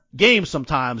umpire games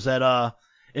sometimes in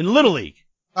Little League.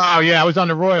 Oh yeah, I was on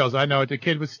the Royals. I know the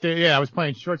kid was I was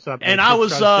playing shortstop. And I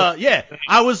was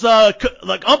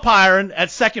umpiring at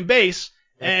second base,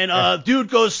 and dude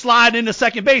goes sliding into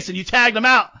second base, and you tagged him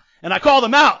out. And I called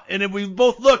him out, and then we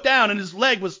both looked down, and his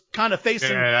leg was kind of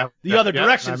facing the other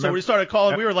direction. So we started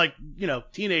calling. We were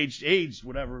teenage age,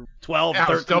 whatever, 12,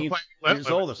 13 years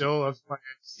old. I was playing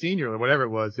senior or whatever it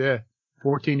was. Yeah,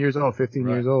 14 years old, 15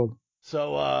 years old.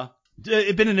 So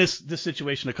I've been in this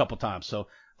situation a couple times. So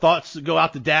thoughts go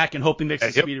out to Dak and hoping makes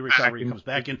a speedy recovery and comes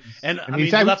back. And I mean,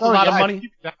 he left a lot of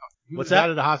money. What's that? Out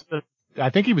of the hospital. I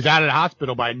think he was out of the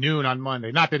hospital by noon on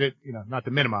Monday. Not that not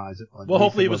to minimize it. Well,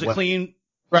 hopefully it was a clean.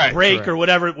 Break or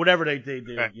whatever they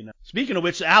do. Right. Speaking of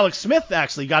which, Alex Smith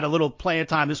actually got a little playing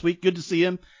time this week. Good to see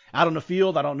him out on the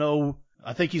field. I don't know.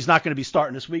 I think he's not going to be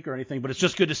starting this week or anything, but it's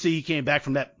just good to see he came back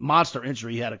from that monster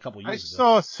injury he had a couple years ago.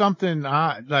 I saw something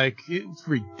it's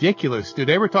ridiculous, dude.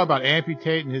 They were talking about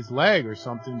amputating his leg or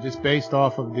something just based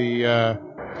off of the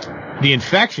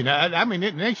infection. I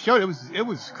mean, they showed it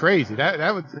was crazy.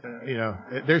 That was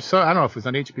there's I don't know if it was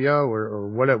on HBO or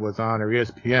what it was on or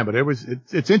ESPN, but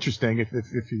it's interesting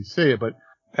if you see it, but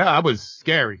that was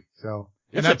scary. So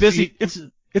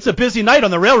it's a busy night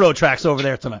on the railroad tracks over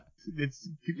there tonight. It's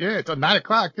on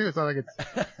 9:00 too. It's not like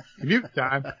Commute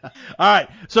time. All right.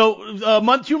 So,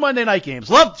 2 Monday night games.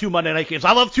 Love 2 Monday night games.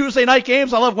 I love Tuesday night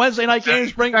games. I love Wednesday night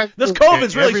games. This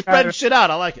COVID's really spreading shit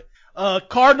out. I like it.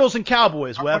 Cardinals and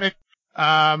Cowboys, Web.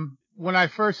 When I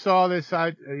first saw this,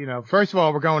 first of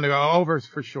all, we're going to go overs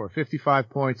for sure. 55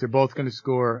 points. They're both going to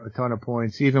score a ton of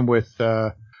points, even with,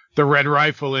 the red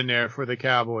rifle in there for the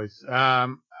Cowboys. I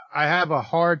have a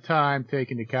hard time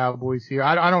taking the Cowboys here.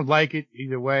 I don't like it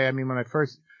either way. I mean,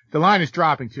 the line is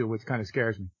dropping too, which kind of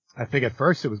scares me. I think at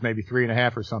first it was maybe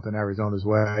 3.5 or something Arizona's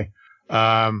way.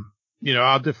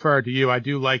 I'll defer to you. I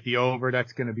do like the over.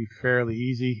 That's going to be fairly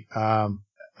easy.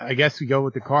 I guess we go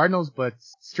with the Cardinals, but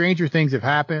stranger things have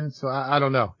happened, so I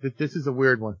don't know. This is a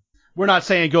weird one. We're not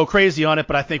saying go crazy on it,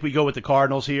 but I think we go with the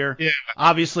Cardinals here. Yeah.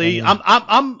 Obviously,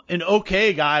 I'm an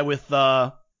okay guy with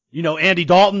Andy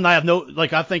Dalton.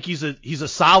 I think he's a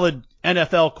solid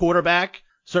NFL quarterback.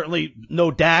 Certainly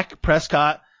no Dak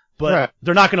Prescott, but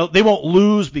right. They won't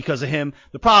lose because of him.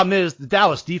 The problem is the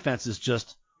Dallas defense is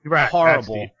just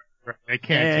horrible. They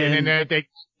can't, and they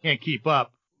can't keep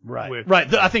up. Right.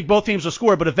 I think both teams will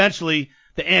score, but eventually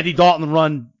the Andy Dalton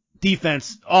run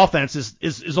offense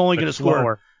is only going to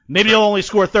score. Maybe they'll only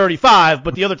score 35,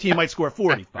 but the other team might score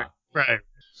 45. Right.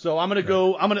 So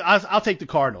I'll take the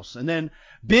Cardinals. And then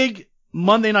big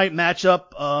Monday night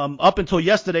matchup. Up until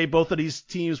yesterday, both of these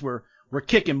teams were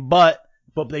kicking butt,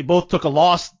 but they both took a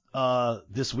loss,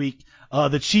 this week.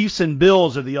 The Chiefs and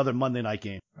Bills are the other Monday night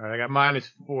game. All right. I got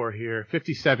 -4 here.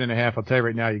 57.5. I'll tell you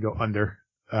right now, you go under.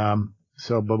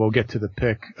 But we'll get to the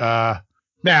pick.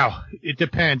 Now, it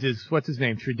depends. What's his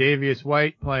name? Tre'Davious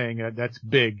White playing. That's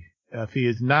big. If he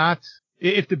is not,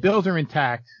 if the Bills are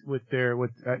intact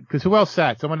cause who else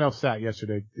sat? Someone else sat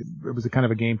yesterday. It was a kind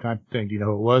of a game time thing. Do you know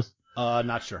who it was?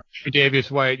 Not sure. Tre'Davious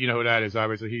White, you know who that is.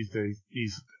 Obviously,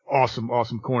 he's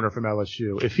awesome corner from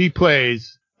LSU. If he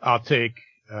plays, I'll take,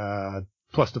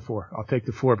 +4. I'll take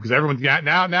the 4 because everyone's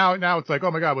now it's like,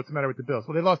 oh my God, what's the matter with the Bills?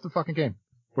 Well, they lost the fucking game.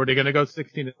 Were they going to go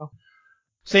 16-0?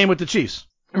 Same with the Chiefs.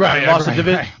 Right.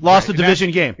 Lost the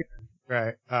division game.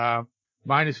 Right.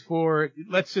 -4.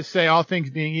 Let's just say all things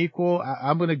being equal,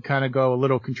 I'm going to kind of go a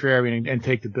little contrarian and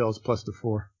take the Bills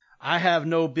 +4. I have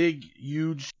no big,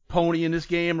 huge pony in this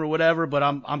game or whatever, but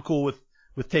I'm cool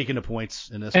with taking the points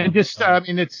in this. And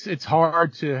it's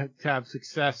hard to have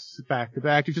success back to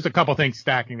back. There's just a couple things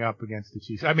stacking up against the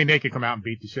Chiefs. I mean, they could come out and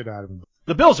beat the shit out of them.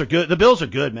 The Bills are good. The Bills are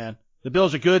good, man. The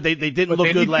Bills are good. They didn't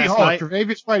look good last night.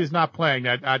 Tre'Davious White is not playing.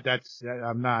 I'm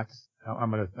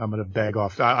gonna beg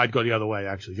off. I'd go the other way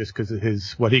actually, just because of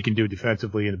what he can do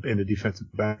defensively in the defensive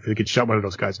back. If he could shut one of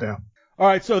those guys down. All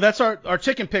right, so that's our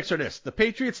chicken picks are this: the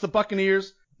Patriots, the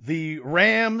Buccaneers, the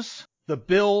Rams, the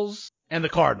Bills, and the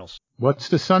Cardinals. What's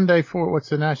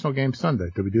the national game Sunday?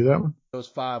 Did we do that one? Those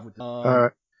 5 with I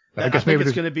guess maybe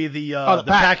it's going to be the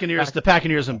Buccaneers, the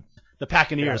Buccaneers and the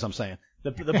Buccaneers. I'm saying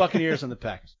the Buccaneers and the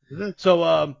Packers. So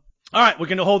all right, we're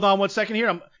going to hold on 1 second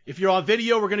here. If you're on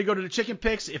video, we're going to go to the chicken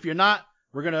picks. If you're not,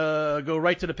 we're going to go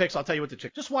right to the picks. I'll tell you what the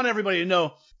chicken. Just want everybody to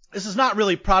know this is not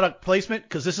really product placement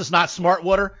because this is not Smart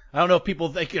Water. I don't know if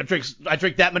people think I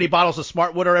drink that many bottles of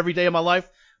Smart Water every day of my life,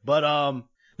 but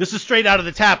this is straight out of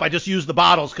the tap. I just use the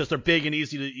bottles because they're big and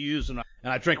easy to use, and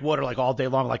I drink water like all day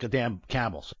long like a damn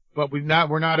camel. But we're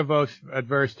not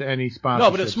adverse to any sponsors.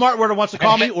 No, but if Smart Water wants to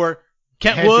call me or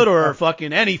Kentwood or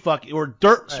fucking or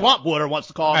Dirt Swamp Water wants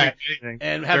to call me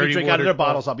and have me drink out of their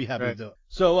bottles, I'll be happy to do it.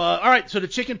 So, all right. So the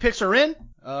chicken picks are in.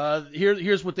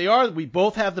 Here's what they are. We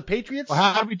both have the Patriots. Well,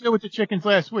 how did we do with the chickens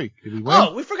last week? Did we win?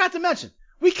 Oh, we forgot to mention.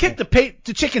 We kicked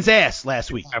the chicken's ass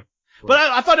last week. But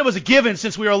I thought it was a given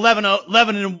since we were 11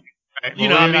 and,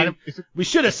 we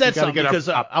should have said something because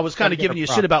I was kind of giving you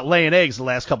shit about laying eggs the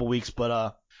last couple weeks,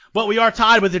 but we are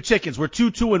tied with the chickens. We're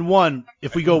 2-2-1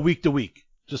 if we go week to week.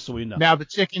 Just so we know. Now did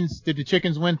the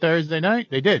chickens win Thursday night?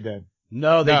 They did then.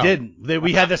 No, they didn't.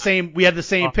 We had the same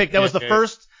pick. That was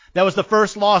the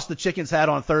first loss the chickens had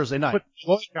on Thursday night.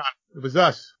 It was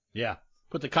us. Yeah.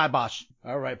 Put the kibosh.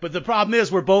 All right. But the problem is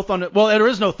we're both on it. Well, there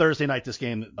is no Thursday night this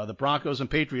game. The Broncos and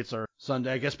Patriots are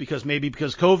Sunday, I guess because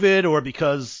COVID or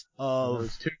because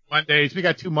of 2 Mondays. We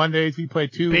got 2 Mondays. We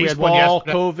played 2. Baseball,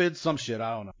 COVID, some shit.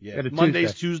 I don't know. Yeah.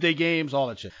 Mondays, Tuesday games, all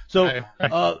that shit. So,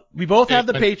 we both have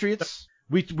the Patriots.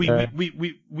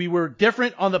 We were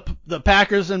different on the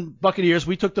Packers and Buccaneers.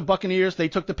 We took the Buccaneers. They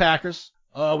took the Packers.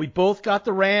 We both got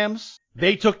the Rams.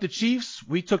 They took the Chiefs.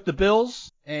 We took the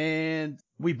Bills. And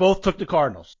we both took the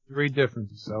Cardinals. 3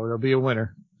 differences. So there'll be a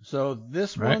winner. So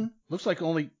this one looks like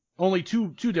only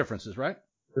two differences, right?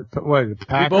 The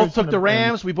Packers we both took the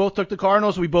Rams. We both took the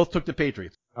Cardinals. We both took the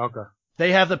Patriots. Okay.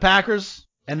 They have the Packers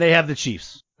and they have the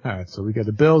Chiefs. All right, so we got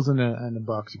the Bills and the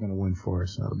Bucks are going to win for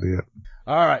us. That'll be it.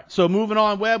 All right, so moving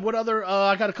on, Webb. What other?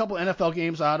 I got a couple NFL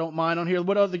games I don't mind on here.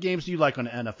 What other games do you like on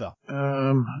the NFL?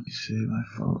 Let me see my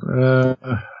phone.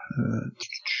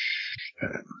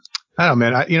 I don't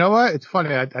know, man. You know what? It's funny.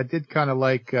 I did kind of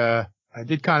like the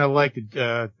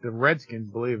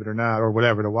Redskins, believe it or not, or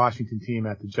whatever, the Washington team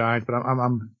at the Giants. But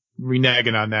I'm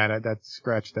reneging on that. That's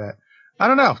scratch that. I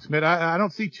don't know, Smith. I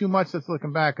don't see too much that's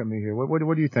looking back on me here. What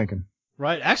are you thinking?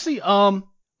 Right. Actually,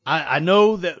 I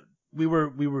know that we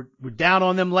were down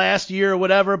on them last year or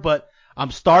whatever, but I'm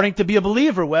starting to be a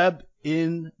believer, Webb,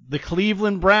 in the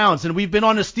Cleveland Browns, and we've been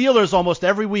on the Steelers almost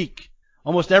every week,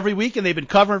 and they've been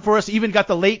covering for us. Even got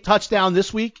the late touchdown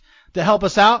this week to help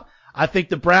us out. I think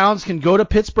the Browns can go to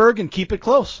Pittsburgh and keep it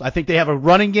close. I think they have a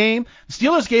running game. The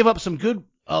Steelers gave up some good,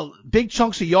 big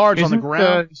chunks of yards on the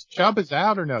ground. Chubb is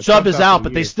out or no? Chubb is out,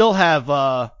 but they still have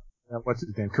what's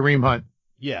his name? Kareem Hunt.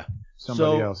 Yeah.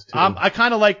 Somebody else too. I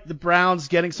kind of like the Browns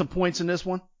getting some points in this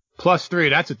one.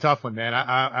 +3. That's a tough one, man.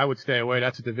 I would stay away.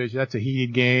 That's a division. That's a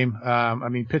heated game. I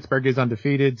mean, Pittsburgh is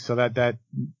undefeated, so that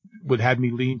would have me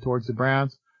lean towards the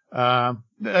Browns.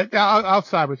 I'll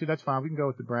side with you. That's fine. We can go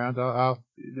with the Browns.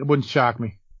 It wouldn't shock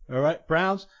me. All right,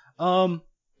 Browns.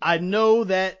 I know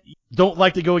that you don't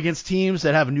like to go against teams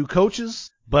that have new coaches,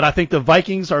 but I think the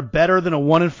Vikings are better than a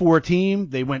 1-4 team.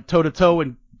 They went toe to toe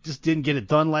and just didn't get it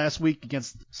done last week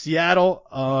against Seattle.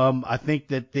 I think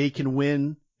that they can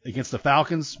win against the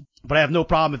Falcons, but I have no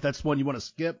problem if that's one you want to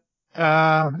skip.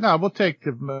 No, we'll take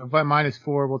the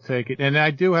 -4. We'll take it. And I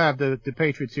do have the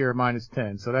Patriots here at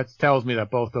 -10. So that tells me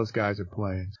that both those guys are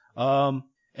playing.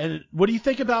 And what do you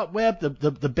think about Webb,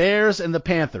 the Bears and the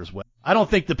Panthers? Webb? I don't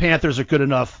think the Panthers are good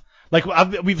enough. Like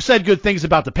we've said good things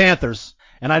about the Panthers,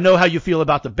 and I know how you feel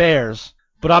about the Bears,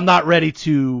 but I'm not ready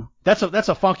to. That's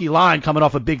a funky line coming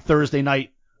off a big Thursday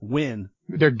night win.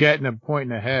 They're getting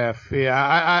 1.5.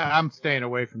 Yeah, I'm staying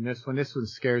away from this one. This one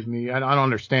scares me. I don't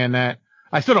understand that.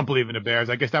 I still don't believe in the Bears.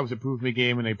 I guess that was a prove me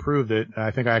game when they proved it.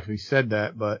 I think I actually said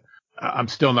that, but I'm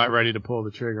still not ready to pull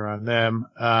the trigger on them.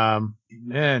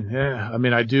 Yeah. I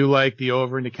mean, I do like the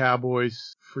over in the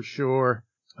Cowboys for sure.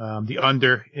 The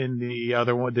under in the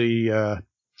other one, the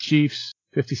Chiefs,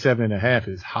 57.5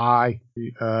 is high.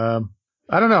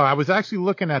 I don't know. I was actually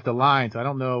looking at the lines. I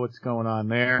don't know what's going on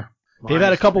there. They've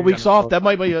had a couple weeks off. That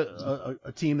might be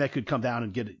a team that could come down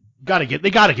and get it.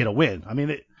 They got to get a win. I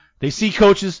mean, they see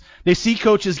coaches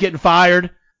getting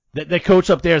fired. That coach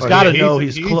up there has got to know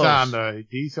he's close.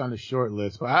 He's on the short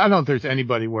list. But I don't know if there's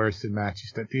anybody worse than Matthew.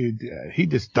 Dude, he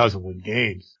just doesn't win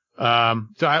games.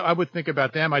 So I would think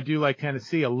about them. I do like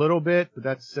Tennessee a little bit, but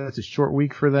that's a short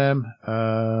week for them.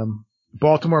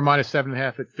 Baltimore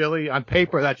 -7.5 at Philly. On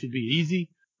paper, that should be easy,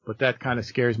 but that kind of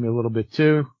scares me a little bit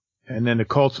too. And then the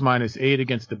Colts -8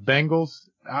 against the Bengals.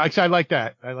 Actually, I like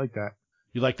that.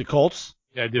 You like the Colts?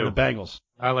 Yeah, I do. Or the Bengals.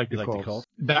 I like the Colts.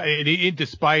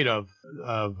 Despite of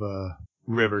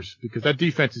Rivers, because that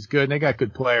defense is good and they got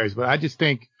good players, but I just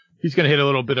think he's going to hit a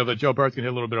little bit of Joe Burrow's going to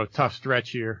hit a little bit of a tough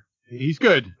stretch here. He's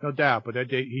good, no doubt, but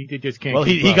he just can't. Well,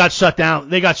 he got shut down.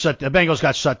 The Bengals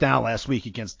got shut down last week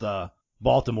against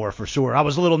Baltimore for sure. I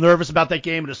was a little nervous about that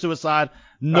game and a suicide.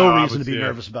 No reason to be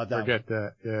nervous about that. Forget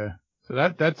that. Yeah.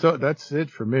 So that's it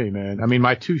for me, man. I mean,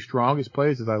 my two strongest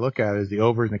plays as I look at it is the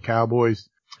overs and the Cowboys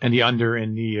and the under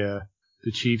in the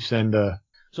Chiefs and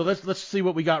So let's see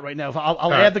what we got right now.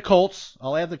 I'll add the Colts.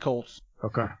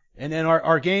 Okay. And then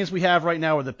our games we have right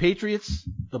now are the Patriots,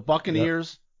 the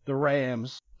Buccaneers, the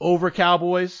Rams, over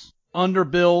Cowboys, under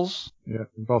Bills. Yeah,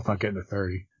 we're both not getting to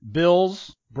 30.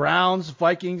 Bills, Browns,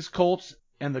 Vikings, Colts,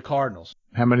 and the Cardinals.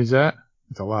 How many's that?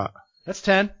 That's a lot. That's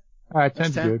 10. All right,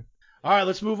 10's good. All right,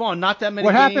 let's move on. Not that many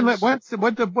What games. happened?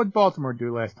 What did Baltimore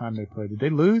do last time they played? Did they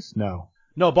lose? No,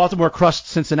 Baltimore crushed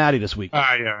Cincinnati this week.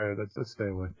 Yeah, let's stay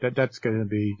away.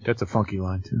 That's a funky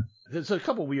line too. There's a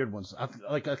couple weird ones.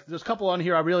 There's a couple on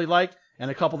here I really like,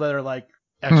 and a couple that are like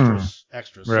extras.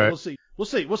 Right. So we'll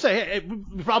see. Hey,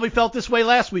 we probably felt this way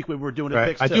last week when we were doing the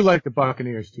picks too. I do like the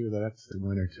Buccaneers too, though. That's the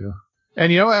winner too.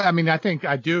 And you know what? I mean, I think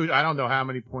I do. I don't know how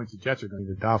many points the Jets are going to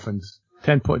get. The Dolphins,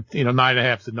 10 point,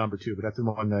 9.5 is the number two, but that's the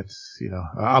one that's,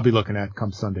 I'll be looking at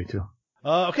come Sunday too.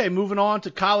 Okay, moving on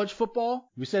to college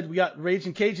football. We said we got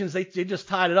Raging Cajuns. They just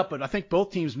tied it up, but I think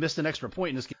both teams missed an extra point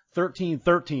in this game.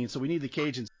 13-13, so we need the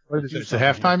Cajuns. What is it? It's a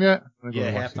halftime yet?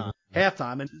 Yeah,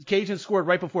 halftime. And Cajuns scored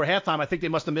right before halftime. I think they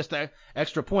must have missed that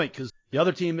extra point because the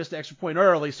other team missed the extra point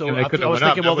early. So I was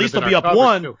thinking, well, at least they'll be up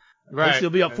one. Too. Right. At least they'll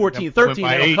be up 14-13.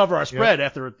 They'll cover our spread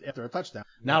after a touchdown.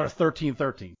 Now they're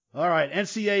 13-13. All right,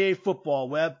 NCAA football,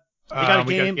 Webb. They got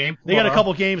a game. They got a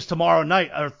couple games tomorrow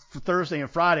night, or Thursday and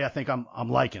Friday. I think I'm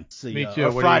liking. Me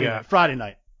too. Friday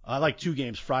night. I like 2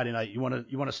 games Friday night. You want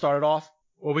to start it off?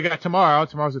 Well, we got tomorrow.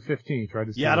 Tomorrow's the 15th, right?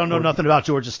 Yeah, I don't know nothing about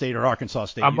Georgia State or Arkansas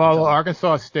State.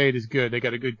 Arkansas State is good. They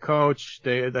got a good coach.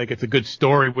 It's a good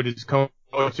story with his coach.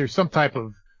 There's some type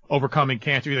of overcoming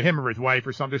cancer, either him or his wife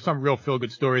or something. There's some real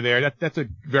feel-good story there. That's a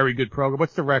very good program.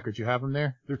 What's the record? You have them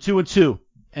there? They're 2-2,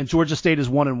 and Georgia State is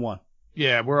 1-1.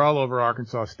 Yeah, we're all over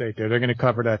Arkansas State there. They're going to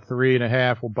cover that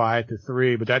 3.5. We'll buy it to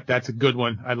 3, but that's a good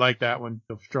one. I like that one.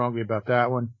 Feel strongly about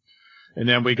that one. And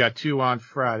then we got 2 on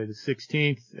Friday, the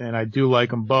 16th, and I do like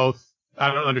them both.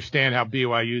 I don't understand how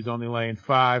BYU's only laying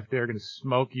 5. They're going to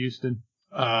smoke Houston.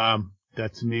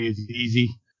 That to me is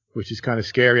easy, which is kind of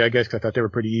scary, I guess, 'cause I thought they were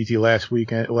pretty easy last week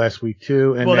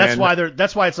too. And well,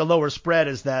 that's why it's a lower spread,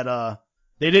 is that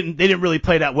they didn't really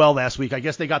play that well last week. I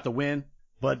guess they got the win,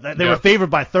 but they were favored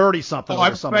by 30 something.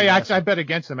 I bet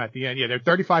against them at the end. Yeah, they're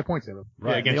 35 points in them.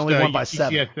 Right, yeah, against, they only won by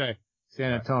 7. UCSA,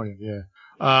 San Antonio. Yeah.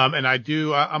 And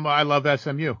I love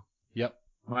SMU. Yep.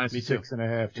 Minus Me too.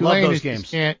 6.5. Love those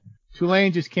games.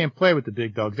 Tulane just can't play with the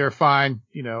big dogs. They're fine,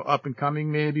 up and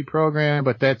coming maybe program,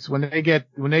 but that's when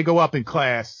they go up in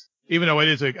class, even though it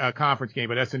is a conference game,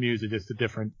 but SMU's are just a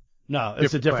different. No,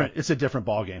 it's a different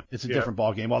ball game. It's a different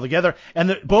ball game altogether.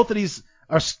 And both of these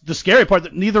are the scary part,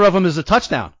 that neither of them is a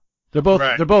touchdown. They're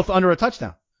both under a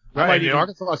touchdown. Right.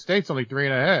 Arkansas State's only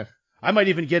 3.5. I might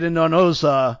even get in on those,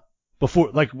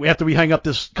 after we hang up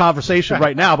this conversation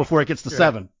right now before it gets to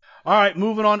 7. All right,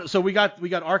 moving on. So we got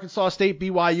Arkansas State,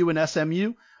 BYU, and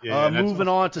SMU. Yeah, moving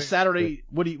on to Saturday.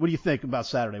 What do you think about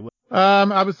Saturday?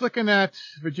 I was looking at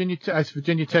Virginia Tech,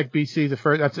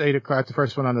 BC. That's 8 o'clock. That's the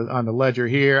first one on the ledger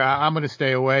here. I'm going to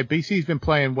stay away. BC's been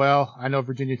playing well. I know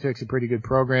Virginia Tech's a pretty good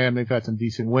program. They've had some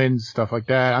decent wins, stuff like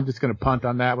that. I'm just going to punt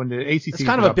on that one. The ACC. It's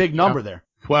kind of a big number there.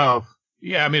 12.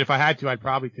 Yeah, I mean, if I had to, I'd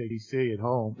probably take BC at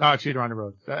home. Oh, actually, they're on the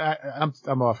road.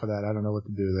 I'm off of that. I don't know what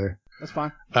to do there. That's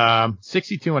fine.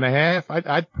 62.5.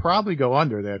 I'd probably go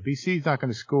under that. BC's not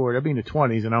going to score. They'll be in the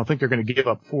 20s, and I don't think they're going to give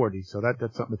up 40. So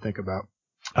that's something to think about.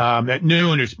 At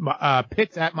noon, there's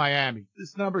Pitt's at Miami.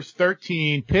 This number's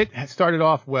 13. Pitt has started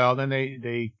off well. Then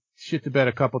they shit the bed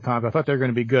a couple times. I thought they were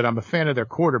going to be good. I'm a fan of their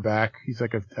quarterback. He's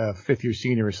like a fifth-year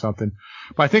senior or something.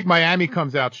 But I think Miami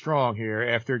comes out strong here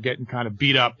after getting kind of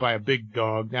beat up by a big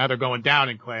dog. Now they're going down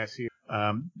in class here.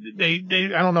 I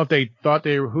don't know if they thought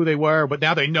who they were, but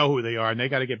now they know who they are, and they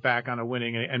got to get back on a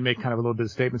winning and make kind of a little bit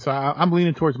of statement. So I'm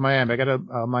leaning towards Miami. I got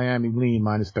a Miami lean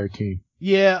minus 13.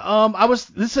 Yeah,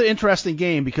 this is an interesting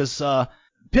game because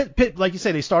Pitt, like you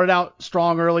say, they started out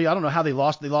strong early. I don't know how they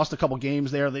lost. They lost a couple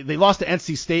games there. They lost to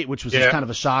NC State, which was just kind of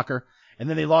a shocker. And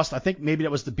then they lost, I think maybe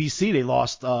that was the BC they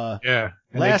lost and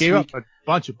last they gave week. Up a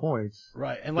bunch of points.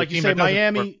 Right. And like you say,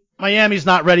 Miami's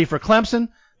not ready for Clemson.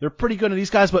 They're pretty good at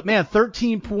these guys, but man,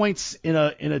 13 points in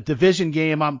a division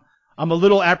game. I'm a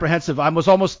little apprehensive. I was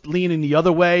almost leaning the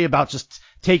other way about just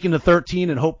taking the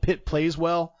 13 and hope Pitt plays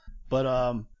well.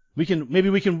 But we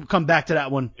can come back to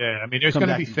that one. Yeah, I mean, there's going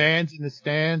to be fans in the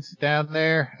stands down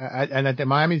there, and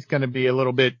Miami's going to be a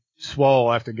little bit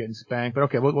swole after getting spanked. But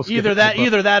okay, we'll skip either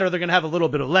that, or they're going to have a little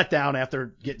bit of letdown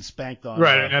after getting spanked on.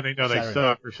 Right, and they know Saturday. They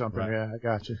suck or something. Right. Yeah, I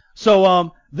got you.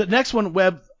 So the next one,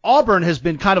 Webb, Auburn has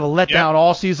been kind of a letdown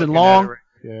all season long.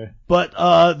 Yeah.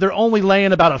 But they're only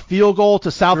laying about a field goal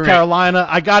to South Carolina.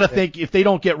 I got to think if they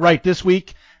don't get right this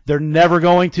week, they're never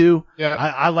going to. Yeah.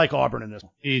 I like Auburn in this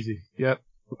one. Easy. Yep.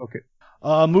 Okay.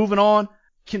 Moving on,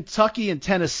 Kentucky and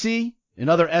Tennessee,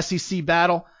 another SEC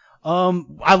battle.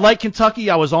 I like Kentucky.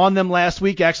 I was on them last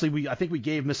week. Actually, I think we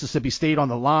gave Mississippi State on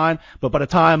the line, but by the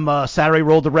time Saturday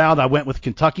rolled around, I went with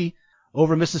Kentucky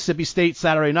over Mississippi State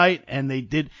Saturday night, and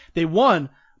they won.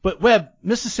 But Webb,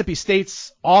 Mississippi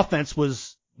State's offense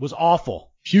was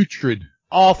awful. Putrid.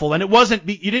 Awful. And it wasn't,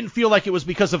 you didn't feel like it was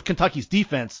because of Kentucky's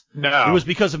defense. No. It was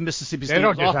because of Mississippi State's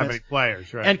offense. They don't just have any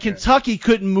players, right? And Kentucky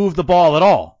couldn't move the ball at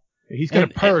all. He's going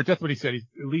to purge. That's what he said.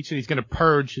 Leach said he's going to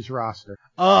purge his roster.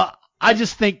 I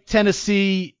just think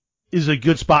Tennessee is a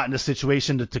good spot in this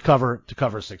situation to cover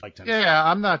 6 like Tennessee. Yeah,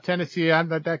 I'm not Tennessee. I'm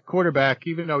not that quarterback,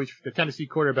 even though he's the Tennessee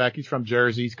quarterback. He's from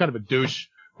Jersey. He's kind of a douche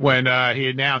when he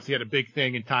announced he had a big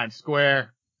thing in Times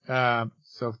Square. So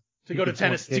to go to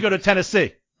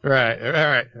Tennessee.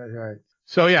 Right.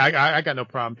 So yeah, I got no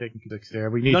problem taking 6 there.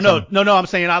 We need No, I'm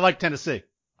saying I like Tennessee.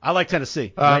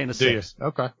 Laying the 6.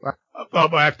 Okay.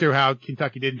 Well, after how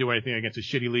Kentucky didn't do anything against a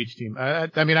shitty Leach team. I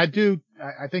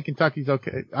think Kentucky's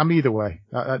okay. I'm either way.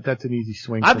 That's an easy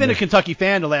swing. I've been a Kentucky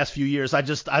fan the last few years.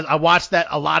 I watched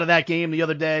a lot of that game the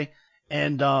other day,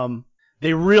 and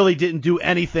they really didn't do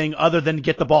anything other than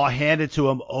get the ball handed to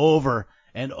them over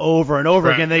and over and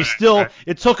over again.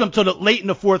 It took them to late in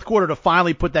the fourth quarter to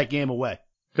finally put that game away.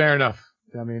 Fair enough.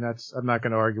 I mean, I'm not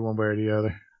going to argue one way or the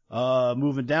other.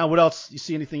 Moving down. What else? You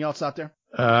see anything else out there?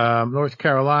 North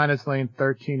Carolina's laying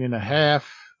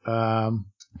 13.5.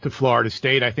 To Florida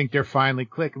State. I think they're finally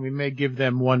clicking. We may give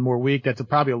them one more week. That's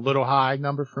probably a little high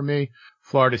number for me.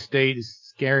 Florida State is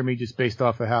scaring me just based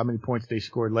off of how many points they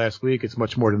scored last week. It's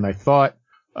much more than I thought.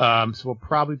 So we'll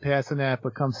probably pass on that,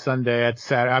 but come Sunday, that's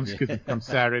Saturday. I'm just going to come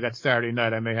Saturday. That's Saturday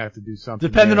night. I may have to do something.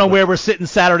 Depending on where we're sitting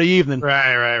Saturday evening.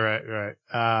 Right.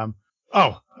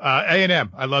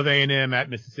 A&M. I love A&M at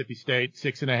Mississippi State.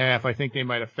 6.5. I think they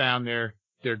might have found their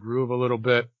groove a little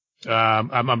bit.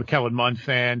 I'm a Kellen Mond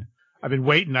fan. I've been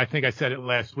waiting. I think I said it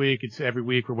last week. It's every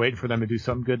week we're waiting for them to do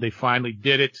something good. They finally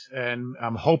did it, and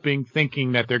I'm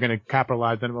thinking that they're going to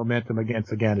capitalize on the momentum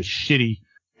against, again, a shitty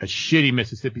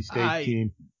Mississippi State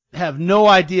team. I have no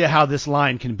idea how this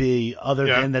line can be other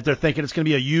than that they're thinking it's going to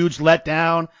be a huge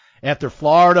letdown after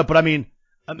Florida. But I mean,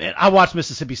 I watched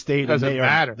Mississippi State, and they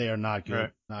are not good. Right.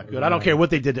 Not good. I don't care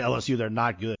what they did to LSU. They're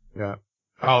not good. Yeah.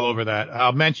 All over that.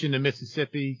 I'll mention the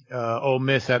Mississippi, Ole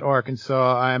Miss at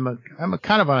Arkansas. I'm a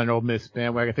kind of on an Ole Miss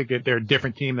bandwagon. I think that they're a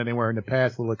different team than they were in the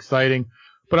past, a little exciting.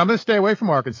 But I'm going to stay away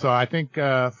from Arkansas. I think,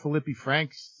 Felipe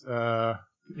Franks,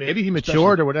 maybe he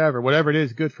matured or whatever it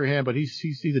is, good for him. But he's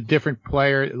a different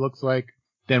player, it looks like,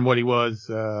 than what he was,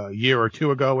 a year or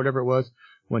two ago, whatever it was,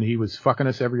 when he was fucking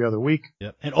us every other week.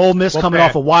 Yep. And Ole Miss coming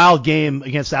off a wild game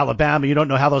against Alabama. You don't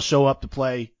know how they'll show up to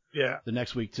play. Yeah. The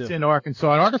next week too. It's in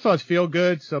Arkansas. And Arkansas feel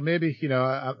good, so maybe,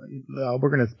 we're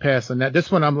going to pass on that.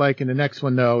 This one I'm liking. The next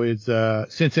one, though, is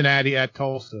Cincinnati at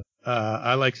Tulsa.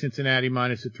 I like Cincinnati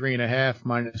minus a 3.5,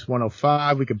 minus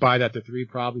 105. We could buy that to 3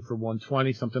 probably for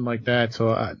 120, something like that.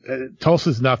 So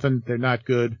Tulsa's nothing. They're not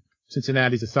good.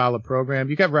 Cincinnati's a solid program.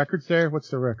 You got records there? What's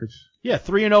the records? Yeah,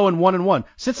 3-0 and 1-1.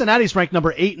 Cincinnati's ranked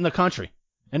number 8 in the country,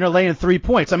 and they're laying 3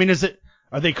 points. I mean,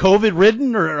 are they COVID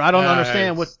ridden, or I don't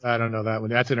understand what? I don't know that one.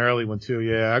 That's an early one too.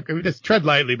 Yeah, I mean, just tread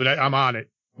lightly, but I'm on it.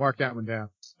 Mark that one down.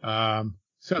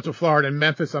 Central Florida and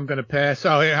Memphis, I'm going to pass.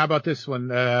 Oh, hey, how about this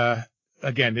one?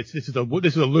 Again, this is a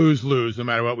lose no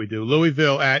matter what we do.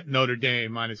 Louisville at Notre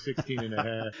Dame minus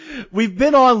 16.5. We've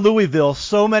been on Louisville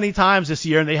so many times this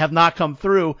year, and they have not come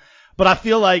through. But I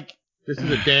feel like this is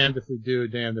a damned if we do,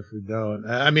 damned if we don't.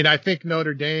 I mean, I think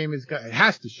Notre Dame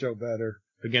has to show better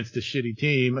against a shitty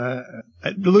team.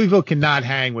 Louisville cannot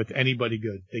hang with anybody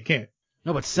good. They can't.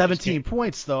 No, but 17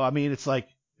 points though. I mean, it's like,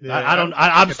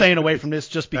 I'm staying away from this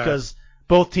just because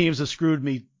both teams have screwed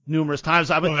me numerous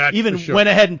times. I went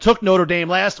ahead and took Notre Dame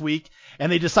last week,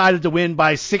 and they decided to win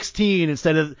by 16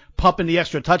 instead of pumping the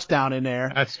extra touchdown in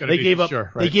there. That's going to be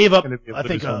sure. They gave up, I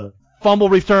think, a fumble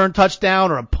return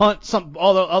touchdown or a punt,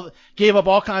 gave up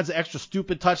all kinds of extra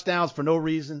stupid touchdowns for no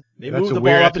reason. They moved the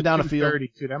ball up and down the field.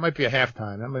 That might be a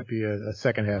halftime. That might be a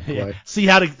second half play. Yeah. See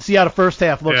how the first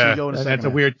half looks and go in the second half. That's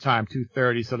a weird time,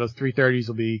 2:30. So those 3:30s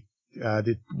will be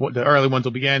the early ones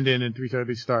will be ending and 3:30 will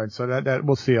be starting. So that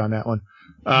we'll see on that one.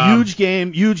 Huge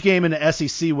game in the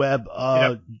SEC, Web.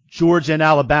 Georgia and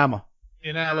Alabama.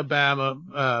 In Alabama,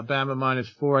 Bama minus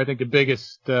 4. I think the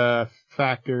biggest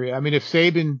factor. I mean, if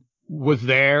Saban was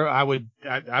there,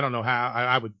 I don't know how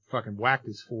I would fucking whack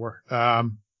this 4.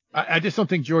 I just don't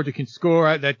think Georgia can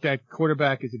score. That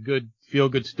quarterback is a good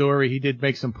feel-good story. He did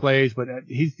make some plays, but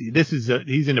he's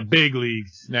in the big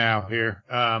leagues now here.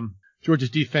 Georgia's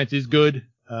defense is good.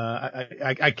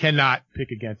 I cannot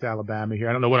pick against Alabama here.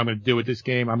 I don't know what I'm going to do with this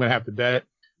game. I'm going to have to bet it.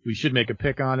 We should make a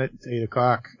pick on it. It's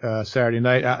 8:00 Saturday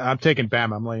night. I'm taking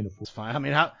Bama. I'm laying the 4. It's fine. I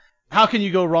mean, how can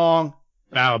you go wrong?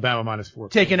 Alabama minus 4.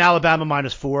 Taking Alabama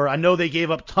minus 4. I know they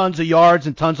gave up tons of yards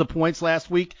and tons of points last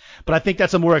week, but I think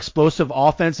that's a more explosive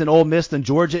offense in Ole Miss than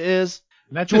Georgia is.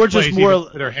 Georgia's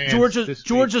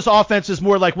offense is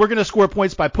more like, we're going to score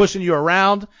points by pushing you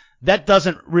around. That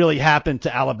doesn't really happen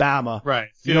to Alabama. Right.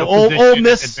 Ole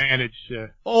Miss, advantage.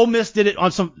 Ole Miss did it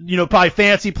on some, probably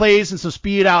fancy plays and some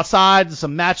speed outside and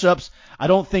some matchups. I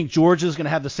don't think Georgia's going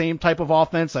to have the same type of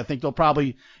offense. I think they'll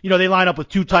probably, they line up with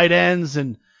 2 tight ends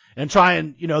and try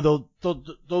and,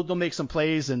 they'll make some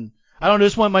plays. And I don't know,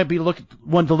 this one might be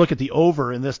one to look at the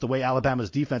over in this, the way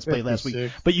Alabama's defense played last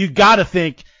week. But you got to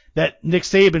think that Nick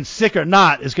Saban, sick or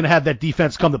not, is going to have that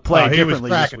defense come to play differently. He was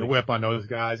cracking the whip on those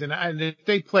guys. And if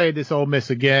they played this Ole Miss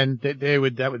again,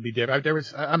 that would be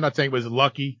different. I'm not saying it was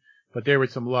lucky, but there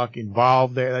was some luck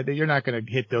involved there. You're not going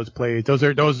to hit those plays. Those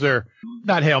are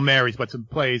not Hail Marys, but some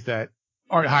plays that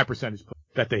aren't high percentage plays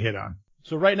that they hit on.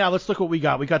 So right now, let's look what we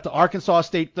got. We got the Arkansas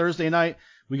State Thursday night.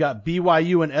 We got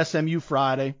BYU and SMU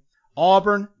Friday.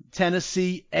 Auburn,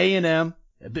 Tennessee, A&M.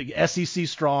 A big SEC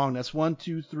strong. That's 1,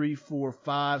 2, 3, 4,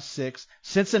 5, 6.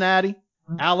 Cincinnati,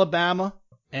 Alabama.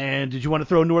 And did you want to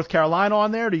throw North Carolina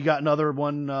on there? Or do you got another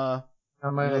one?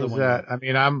 How many is that? I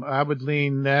mean, I would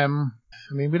lean them.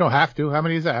 I mean, we don't have to. How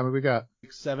many is that? How many we got?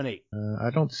 6, 7, 8. I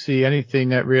don't see anything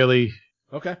that really.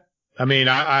 Okay. I mean,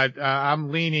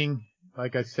 I'm leaning.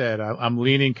 Like I said, I'm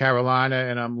leaning Carolina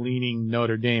and I'm leaning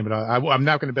Notre Dame, but I'm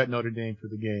not going to bet Notre Dame for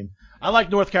the game. I like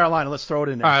North Carolina. Let's throw it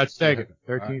in there. All right, let's take it.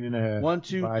 13.5. 1,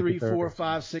 2, 3, 4,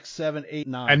 5, 6, 7, 8,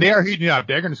 9. And they're heating up.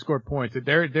 They're going to score points.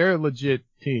 They're a legit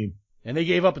team. And they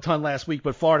gave up a ton last week,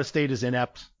 but Florida State is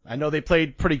inept. I know they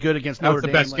played pretty good against Notre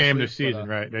Dame. That was the best game week, this season,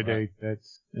 right? Right.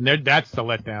 That's the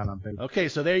letdown, I'm thinking. Okay,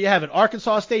 so there you have it.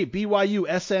 Arkansas State,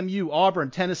 BYU, SMU, Auburn,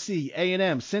 Tennessee,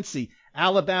 A&M, Cincy,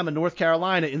 Alabama, North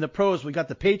Carolina. In the pros, we got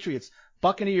the Patriots,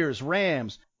 Buccaneers,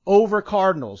 Rams, over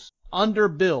Cardinals, under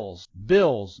Bills,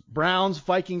 Browns,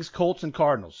 Vikings, Colts, and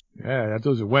Cardinals. Yeah,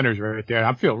 those are winners right there.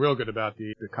 I'm feeling real good about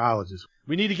the colleges.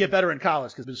 We need to get better in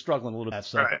college because we've been struggling a little bit.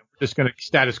 So. Right. Just going to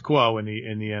status quo in the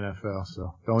NFL,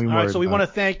 so don't even worry. All right, so we want to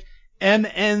thank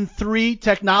MN3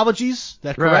 Technologies.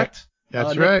 That's right. correct.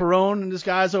 That's Nick right. Perone and his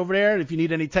guys over there. If you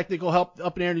need any technical help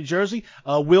up in there in New Jersey,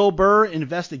 Will Burr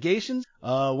Investigations.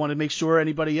 Want to make sure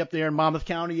anybody up there in Monmouth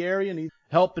County area needs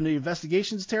help in the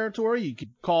investigations territory, you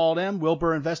could call them, Will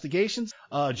Burr Investigations.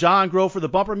 John Grove for the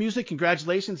bumper music.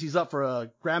 Congratulations. He's up for a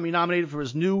Grammy nominated for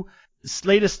his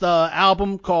latest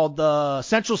album called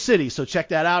Central City. So check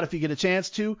that out if you get a chance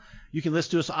to. You can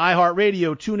listen to us on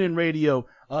iHeartRadio, TuneIn Radio.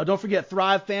 Don't forget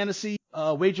Thrive Fantasy.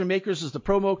 Wager Makers is the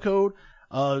promo code.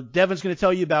 Devin's going to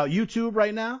tell you about YouTube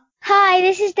right now. Hi,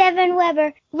 this is Devin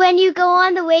Weber. When you go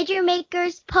on the Wager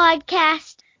Makers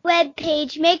podcast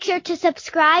webpage, make sure to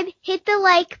subscribe, hit the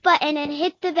like button, and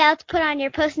hit the bell to put on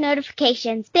your post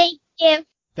notifications. Thank you.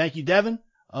 Thank you, Devin.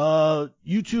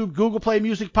 YouTube, Google Play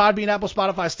Music, Podbean, Apple,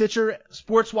 Spotify, Stitcher,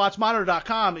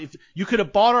 SportsWatchMonitor.com. If you could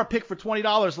have bought our pick for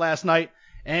 $20 last night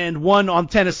and won on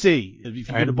Tennessee. If you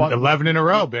could have bought 11 in a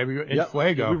row, baby. In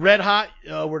Fuego. We're red hot.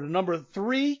 We're the number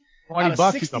 3.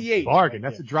 $20 is a bargain.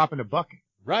 That's a drop in the bucket.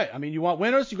 Right. I mean, you want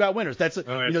winners, you got winners. That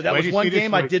was one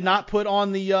game I did not put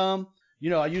on the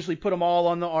I usually put them all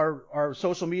on our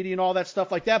social media and all that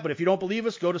stuff like that. But if you don't believe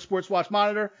us, go to Sports Watch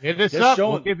Monitor. Hit us up.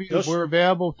 We're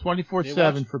available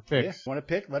 24/7 for picks. Want to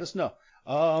pick? Let us know.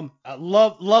 I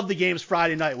love the games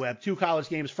Friday night, Webb. 2 college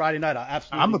games Friday night.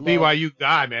 I'm a BYU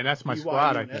guy, man. That's my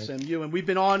squad, I think. SMU, and we've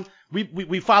been on.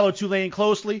 We follow Tulane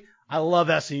closely. I love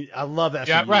SMU.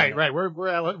 Yeah, right.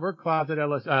 We're closet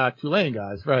Tulane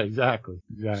guys. Right, exactly.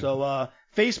 So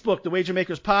Facebook, the Wager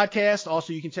Makers Podcast.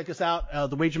 Also, you can check us out,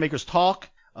 the Wager Makers Talk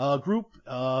group.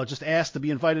 Just ask to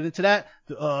be invited into that.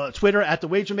 Twitter at the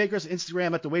Wager Makers,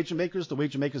 Instagram at the Wager Makers,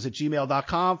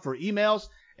 thewagermakers@gmail.com for emails.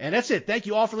 And that's it. Thank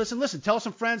you all for listening. Listen, tell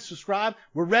some friends, subscribe.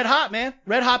 We're red hot, man.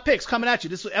 Red hot picks coming at you.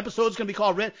 This episode's gonna be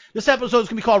called Red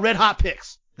Hot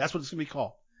Picks. That's what it's gonna be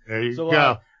called. There you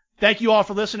go. Thank you all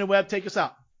for listening, Webb. Take us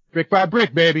out. Brick by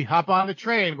brick, baby. Hop on the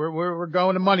train. We're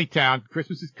going to Moneytown.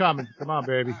 Christmas is coming. Come on,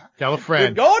 baby. Tell a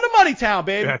friend. We're going to Moneytown,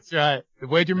 baby. That's right. The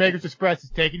Wager Makers Express is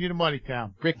taking you to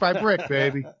Moneytown. Brick by brick,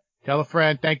 baby. Tell a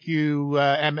friend. Thank you,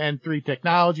 MN3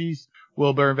 Technologies,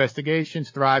 Will Burr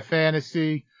Investigations, Thrive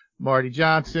Fantasy, Marty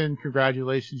Johnson.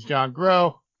 Congratulations, John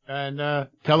Groh. And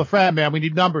tell a friend, man. We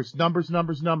need numbers.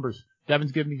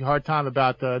 Devin's giving me a hard time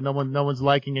about no one's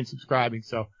liking and subscribing.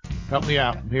 So help me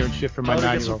out. I'm hearing shit from my 9-year-old.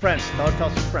 Tell her to get some friends. Tell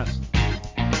some friends.